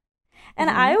 Yeah. And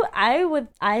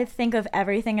I think of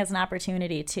everything as an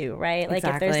opportunity too, right? Like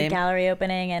if there's a gallery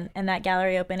opening and that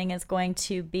gallery opening is going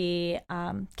to be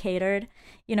catered,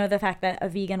 the fact that a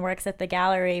vegan works at the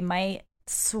gallery might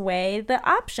sway the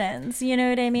options, you know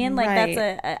what I mean? Like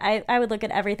I would look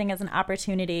at everything as an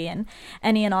opportunity, and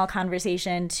any and all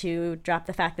conversation to drop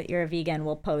the fact that you're a vegan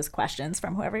will pose questions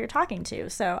from whoever you're talking to.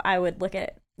 So I would look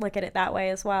at it that way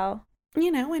as well.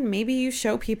 And maybe you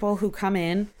show people who come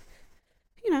in,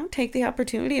 take the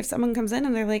opportunity. If someone comes in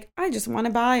and they're like, I just want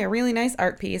to buy a really nice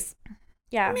art piece.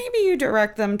 Yeah. Maybe you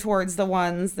direct them towards the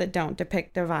ones that don't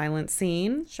depict a violent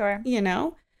scene. Sure.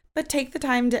 But take the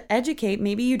time to educate.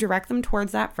 Maybe you direct them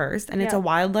towards that first, and it's a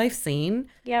wildlife scene.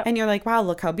 Yep. And you're like, wow,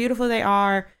 look how beautiful they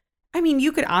are.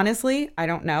 You could honestly, I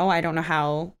don't know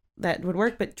how that would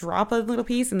work, but drop a little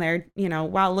piece in there,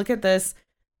 wow, look at this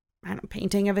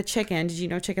painting of a chicken. Did you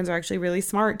know chickens are actually really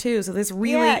smart too? So this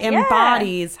really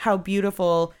embodies how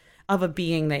beautiful of a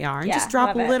being they are. And just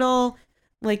drop little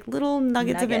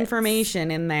nuggets of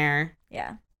information in there.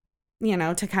 Yeah.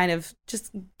 To kind of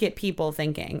just get people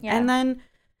thinking. Yeah. And then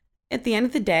at the end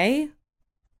of the day,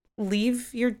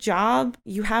 leave your job.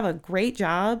 You have a great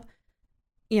job.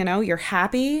 you're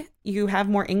happy, you have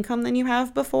more income than you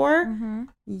have before, Mm-hmm.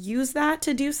 use that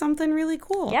to do something really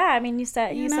cool. Yeah, I mean, you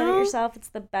said it yourself. It's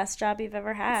the best job you've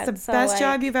ever had. It's the best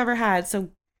job you've ever had. So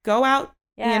go out,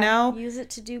 use it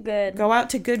to do good. Go out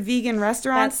to good vegan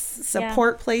restaurants,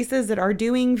 support places that are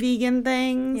doing vegan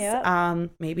things. Yep.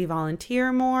 Maybe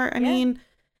volunteer more. I mean,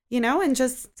 and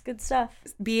just it's good stuff.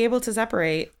 Be able to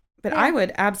separate. But I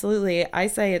would absolutely, I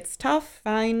say it's tough.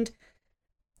 Find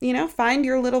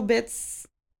your little bits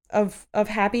of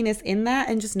happiness in that,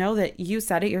 and just know that you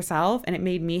said it yourself, and it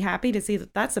made me happy to see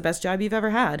that that's the best job you've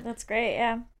ever had. That's great.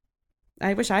 Yeah.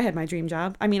 I wish I had my dream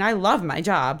job. I mean, I love my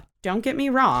job. Don't get me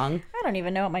wrong. I don't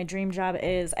even know what my dream job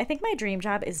is. I think my dream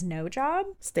job is no job.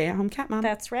 Stay-at-home cat mom.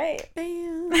 That's right.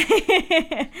 Bam.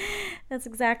 That's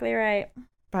exactly right.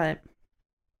 But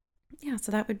yeah,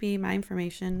 so that would be my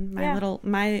information,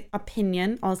 my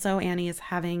opinion. Also, Annie is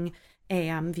having a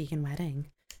vegan wedding.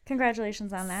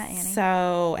 Congratulations on that, Annie.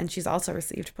 So, and she's also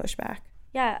received pushback.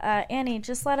 Yeah, Annie,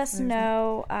 just let us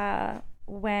know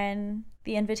when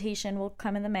the invitation will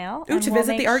come in the mail. Ooh, to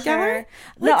visit the art gallery?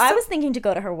 No, I was thinking to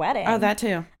go to her wedding. Oh, that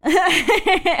too. But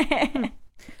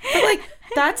like,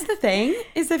 that's the thing,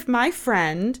 is if my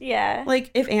friend,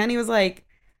 like if Annie was like,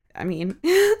 I mean,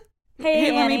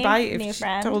 hey, let me buy, if she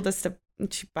told us to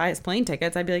buy us plane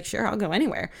tickets, I'd be like, sure, I'll go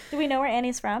anywhere. Do we know where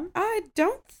Annie's from? I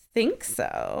don't think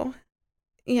so.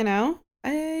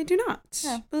 I do not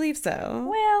believe so.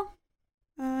 Well,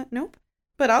 nope.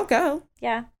 But I'll go.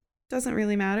 Yeah. Doesn't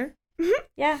really matter.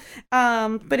 Yeah.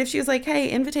 But if she was like, hey,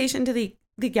 invitation to the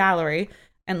gallery,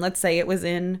 and let's say it was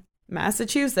in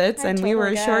Massachusetts and we were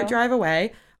a short drive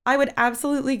away, I would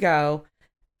absolutely go.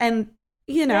 And,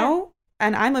 and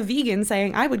I'm a vegan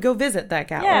saying I would go visit that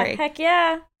gallery. Yeah, heck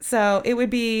yeah. So it would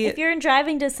be... If you're in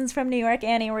driving distance from New York,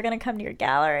 Annie, we're going to come to your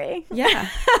gallery. Yeah.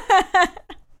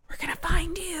 We're going to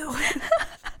find you.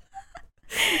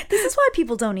 This is why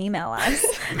people don't email us.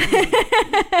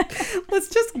 Let's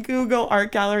just Google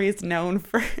art galleries known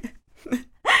for...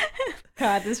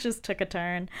 God, this just took a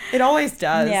turn. It always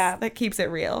does. Yeah. That keeps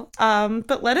it real.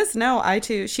 But let us know.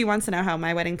 She wants to know how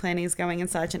my wedding planning is going and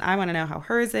such, and I want to know how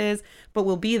hers is, but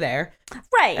we'll be there.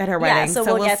 Right. At her wedding. Yeah, so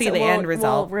we'll see the end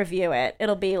result. We'll review it.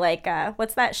 It'll be like,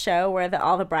 what's that show where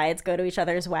all the brides go to each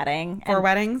other's wedding? For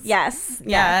weddings? Yes.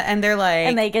 Yeah. And they're like...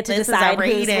 And they get to decide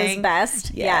whose was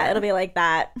best. Yeah, it'll be like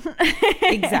that.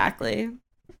 Exactly.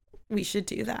 We should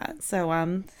do that.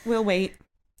 So we'll wait.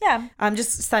 Yeah.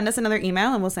 Just send us another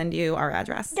email and we'll send you our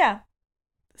address. Yeah.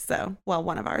 So, well,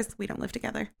 one of ours. We don't live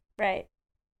together. Right.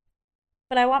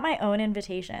 But I want my own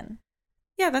invitation.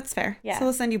 Yeah, that's fair. Yeah. So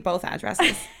we'll send you both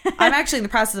addresses. I'm actually in the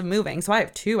process of moving, so I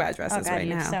have 2 addresses right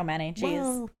now. You have so many. Jeez.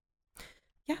 Whoa.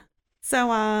 Yeah. So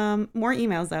more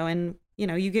emails though, and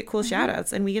you get cool shout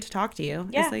outs and we get to talk to you.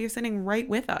 Yeah. So you're sitting right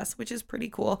with us, which is pretty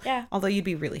cool. Yeah. Although you'd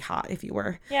be really hot if you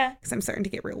were. Yeah. Because I'm starting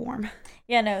to get real warm.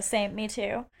 Yeah, no, same. Me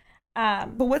too.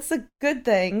 But what's the good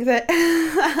thing that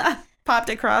popped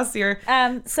across your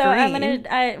so screen?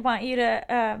 I want you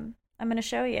to I'm gonna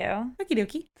show you. Okie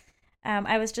dokie.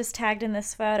 I was just tagged in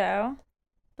this photo.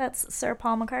 That's Sir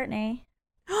Paul McCartney.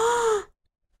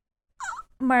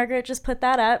 Margaret just put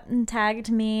that up and tagged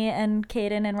me and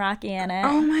Caden and Rocky in it.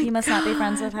 Oh my God. You must not be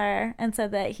friends with her, and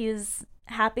said that he's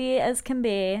happy as can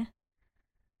be.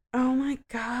 Oh my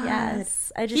God.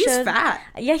 Yes. He's fat.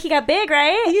 Yeah, he got big,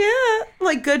 right? Yeah.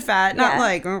 Like good fat, not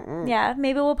like... Yeah,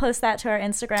 maybe we'll post that to our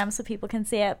Instagram so people can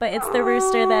see it. But it's the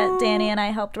rooster that Danny and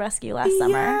I helped rescue last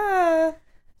summer. Yeah.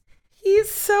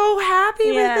 He's so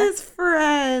happy with his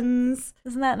friends.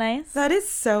 Isn't that nice? That is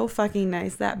so fucking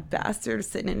nice. That bastard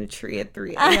sitting in a tree at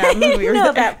 3 a.m. We were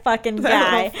there. That fucking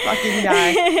guy. That fucking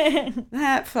guy.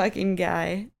 That fucking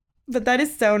guy. But that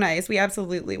is so nice. We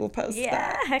absolutely will post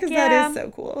that. Heck because yeah. that is so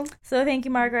cool. So thank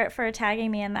you, Margaret, for tagging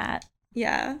me in that.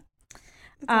 Yeah.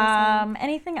 Awesome.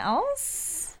 Anything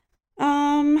else?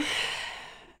 I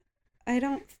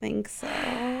don't think so.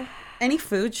 Any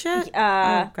food shit?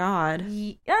 Oh God.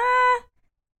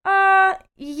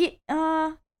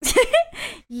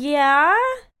 Yeah.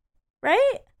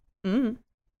 Right?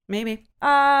 Maybe.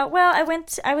 Well, I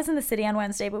was in the city on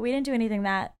Wednesday, but we didn't do anything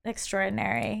that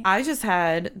extraordinary. I just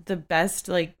had the best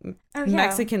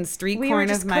Mexican street corn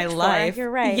of my life.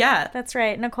 You're right. Yeah. That's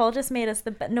right. Nicole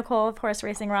Nicole of Horse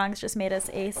Racing Wrongs just made us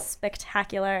a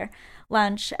spectacular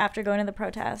lunch after going to the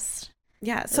protest.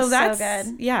 Yeah. So that's so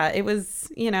good. Yeah, it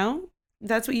was,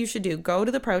 that's what you should do. Go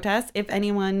to the protest if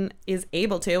anyone is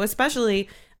able to, especially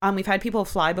we've had people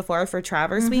fly before for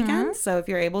Traverse weekend. So if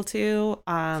you're able to,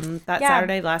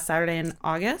 last Saturday in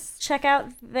August. Check out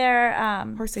their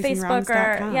Facebook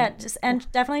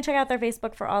and definitely check out their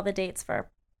Facebook for all the dates for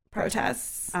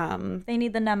protests. They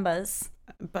need the numbers.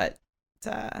 But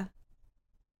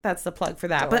that's the plug for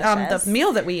that. Delicious. But the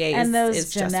meal that we ate and those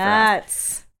is just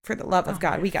Jeanettes. for the love of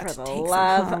God. We got to For take the some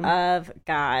love home. of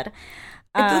God.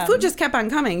 The food just kept on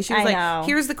coming. She was I like, know.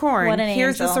 here's the corn. What an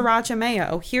Here's angel. the sriracha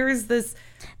mayo. Here's this.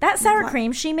 That sour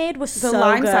cream she made was The so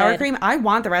lime good. sour cream. I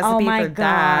want the recipe Oh my for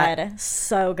that. God.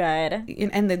 So good.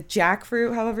 And the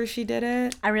jackfruit, however she did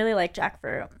it. I really like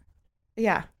jackfruit.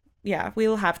 Yeah. Yeah.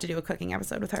 We'll have to do a cooking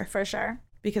episode with her. For sure.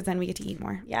 Because then we get to eat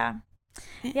more. Yeah.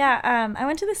 Yeah. I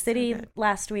went to the city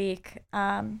last week.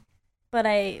 But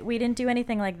we didn't do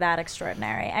anything like that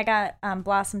extraordinary. I got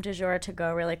Blossom du Jour to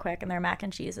go really quick, and their mac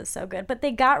and cheese is so good. But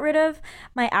they got rid of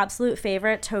my absolute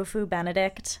favorite tofu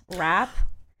Benedict wrap.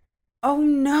 Oh,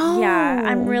 no. Yeah,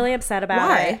 I'm really upset about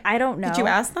Why? it. I don't know. Did you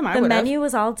ask them? I The would've. menu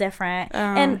was all different.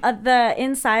 And the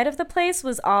inside of the place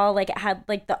was all like, it had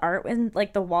like the art and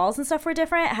like the walls and stuff were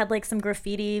different. It had like some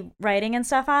graffiti writing and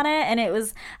stuff on it. And I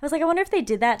was like, I wonder if they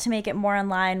did that to make it more in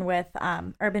line with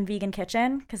Urban Vegan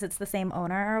Kitchen because it's the same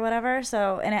owner or whatever.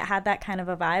 So, and it had that kind of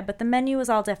a vibe. But the menu was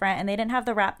all different and they didn't have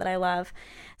the wrap that I love.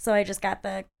 So I just got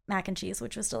the mac and cheese,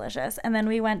 which was delicious. And then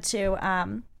we went to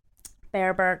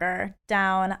Bear Burger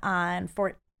down on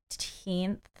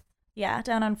 14th. Yeah,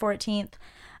 down on 14th,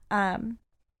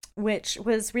 which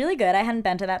was really good. I hadn't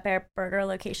been to that Bear Burger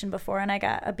location before, and I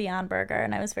got a Beyond Burger,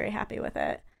 and I was very happy with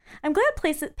it. I'm glad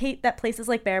that places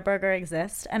like Bear Burger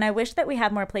exist, and I wish that we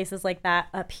had more places like that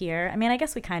up here. I mean, I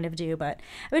guess we kind of do, but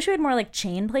I wish we had more like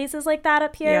chain places like that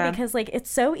up here because like it's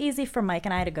so easy for Mike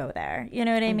and I to go there. You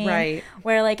know what I mean? Right.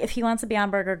 Where like if he wants a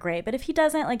Beyond Burger, great, but if he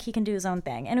doesn't, like he can do his own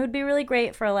thing, and it would be really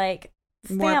great for like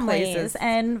families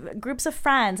and groups of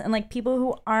friends and like people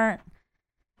who aren't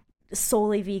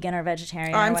solely vegan or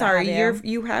vegetarian. I'm sorry,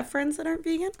 you have friends that aren't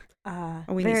vegan?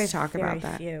 We need to talk very about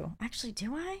that. Few. Actually,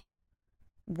 do I?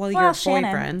 Well, your Shannon.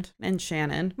 boyfriend and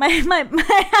Shannon. My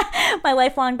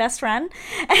lifelong best friend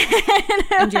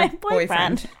And your my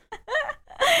boyfriend.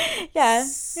 Yeah,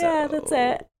 that's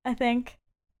it, I think.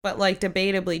 But like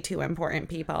debatably two important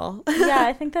people. Yeah,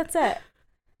 I think that's it.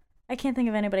 I can't think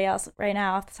of anybody else right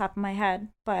now off the top of my head,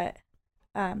 but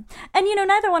and you know,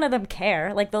 neither one of them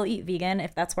care. Like they'll eat vegan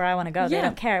if that's where I want to go. They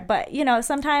don't care. But you know,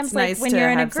 sometimes it's like nice when to you're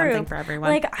in a have something group, for everyone.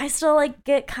 like I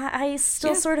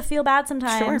still sort of feel bad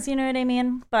sometimes. Sure. You know what I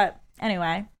mean? But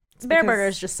anyway, Bear Burger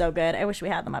is just so good. I wish we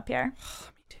had them up here. Me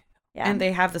too. Yeah. And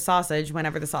they have the sausage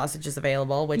whenever the sausage is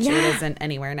available, which it isn't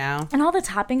anywhere now. And all the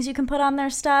toppings you can put on their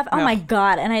stuff. Oh my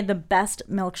God. And I had the best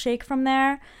milkshake from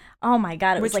there. Oh my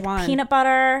God. It was Which like one? peanut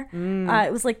butter.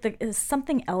 It was like it was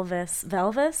something Elvis.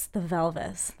 Velvis? The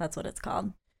Velvis. That's what it's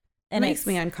called. It makes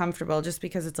me uncomfortable just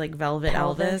because it's like Velvet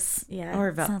Elvis. Yeah.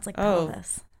 Or sounds like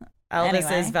pelvis. Elvis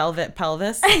Anyway. is Velvet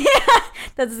Pelvis. Yeah.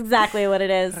 That's exactly what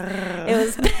it is.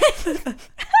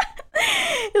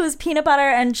 It was peanut butter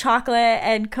and chocolate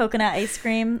and coconut ice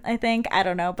cream, I think. I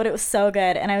don't know. But it was so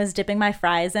good. And I was dipping my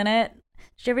fries in it.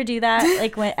 Did you ever do that?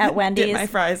 Like at Wendy's? Dip my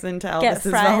fries into Get Elvis's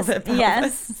fries. Velvet Pelvis.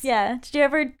 Yes. Yeah. Did you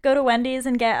ever go to Wendy's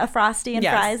and get a Frosty and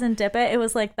fries and dip it? It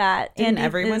was like that. Didn't Andy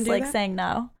everyone is do like that? saying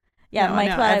no. Yeah, No, Mike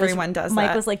no, thought everyone does Mike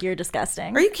that. was like, you're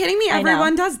disgusting. Are you kidding me? I know.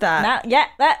 Everyone does that.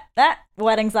 That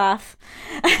wedding's off.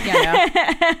 Yeah,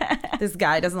 no. This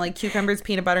guy doesn't like cucumbers,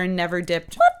 peanut butter, never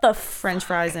dipped What the French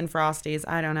fries in Frosties.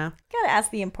 I don't know. Gotta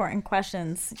ask the important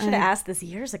questions. Should have asked this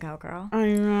years ago, girl. I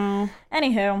know.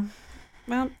 Anywho,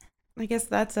 Well, I guess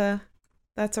that's a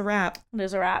wrap.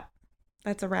 there's a wrap.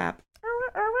 That's a wrap.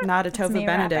 Not a tofu me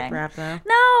Benedict rapping. wrap though.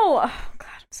 No. Oh God,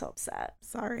 I'm so upset.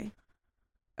 Sorry.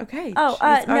 Okay. Oh,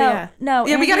 jeez. no, yeah. no.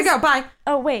 Yeah, we gotta Andy's- go. Bye.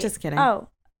 Oh wait. Just kidding. Oh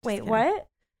wait, kidding. what?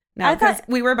 No, I because thought-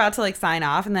 we were about to like sign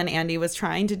off, and then Andy was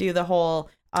trying to do the whole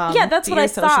Yeah, that's do what your I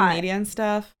social thought. media and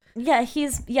stuff. Yeah,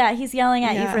 he's yelling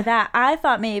at you Yeah. for that. I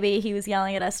thought maybe he was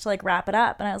yelling at us to like wrap it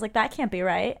up, and I was like, that can't be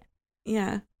right.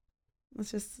 Yeah,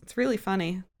 it's really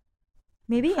funny.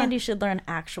 Maybe Andy should learn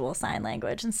actual sign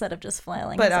language instead of just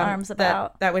flailing But his arms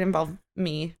about. that would involve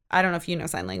me. I don't know if you know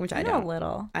sign language. I know don't. a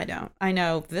little. I don't. I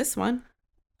know this one.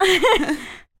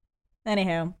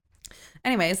 Anywho,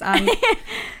 Anyways,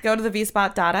 go to the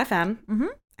vspot.fm. Mhm.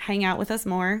 Hang out with us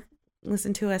more.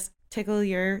 Listen to us tickle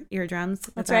your eardrums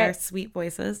with That's our right. sweet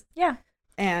voices. yeah.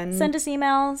 And Send us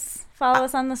emails. Follow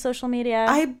us on the social media.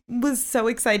 I was so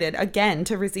excited again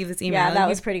to receive this email. yeah, that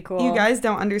was pretty cool. You guys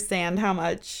don't understand how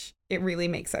much it really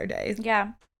makes our day.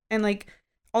 Yeah. And like,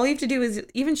 all you have to do is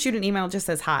even shoot an email that just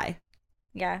says hi.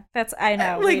 Yeah. I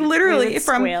know. Like we literally would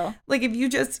from squeal. like if you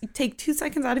just take 2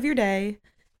 seconds out of your day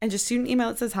and just shoot an email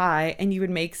that says hi, and you would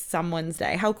make someone's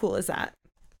day. How cool is that?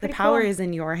 The Pretty power cool. is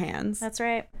in your hands. That's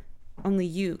right. Only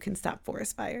you can stop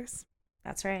forest fires.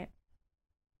 That's right.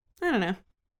 I don't know.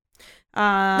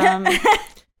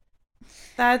 That's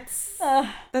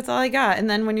that's all I got. And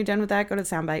then when you're done with that, go to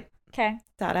Okay.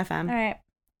 soundbite.fm. All right.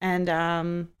 And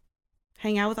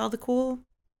hang out with all the cool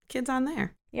kids on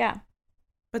there. Yeah.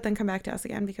 But then come back to us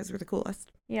again because we're the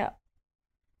coolest. Yeah.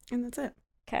 And that's it.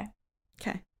 Okay.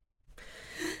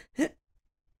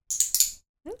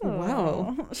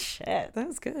 Whoa. Shit. That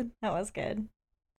was good. That was good.